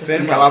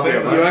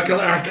 Calabria, mate. You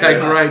are okay,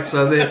 great.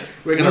 So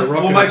we're going to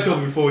rock We'll it. make sure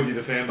that we forward you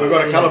the fan. We've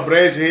got a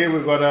Calabrese here,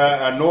 we've got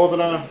a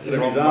Northerner from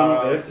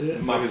Trevisan,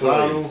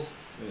 Trevisan.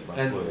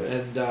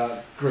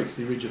 And Greek's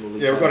the original.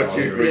 Yeah, we've got a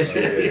few Greeks.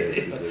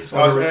 Yeah.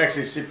 I was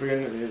actually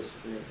Cyprian. Yes.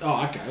 Yeah.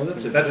 Oh, okay. Well,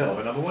 that's why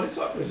we're number one in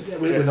Cyprus. Yeah,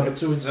 we're number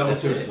 2 in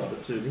Cyprus. Number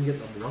two. Didn't get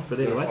number 1, but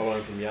anyway.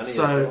 Following from Yanni.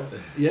 So,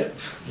 yeah,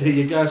 there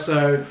you go.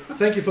 So,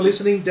 thank you for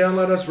listening.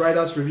 Download us, rate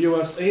us, review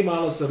us,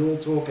 email us at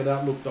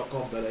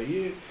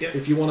alltalk@outlook.com.au. Yep.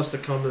 If you want us to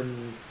come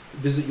and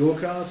visit your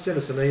car, send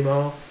us an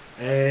email,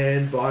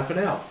 and bye for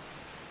now.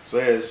 So,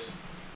 yes.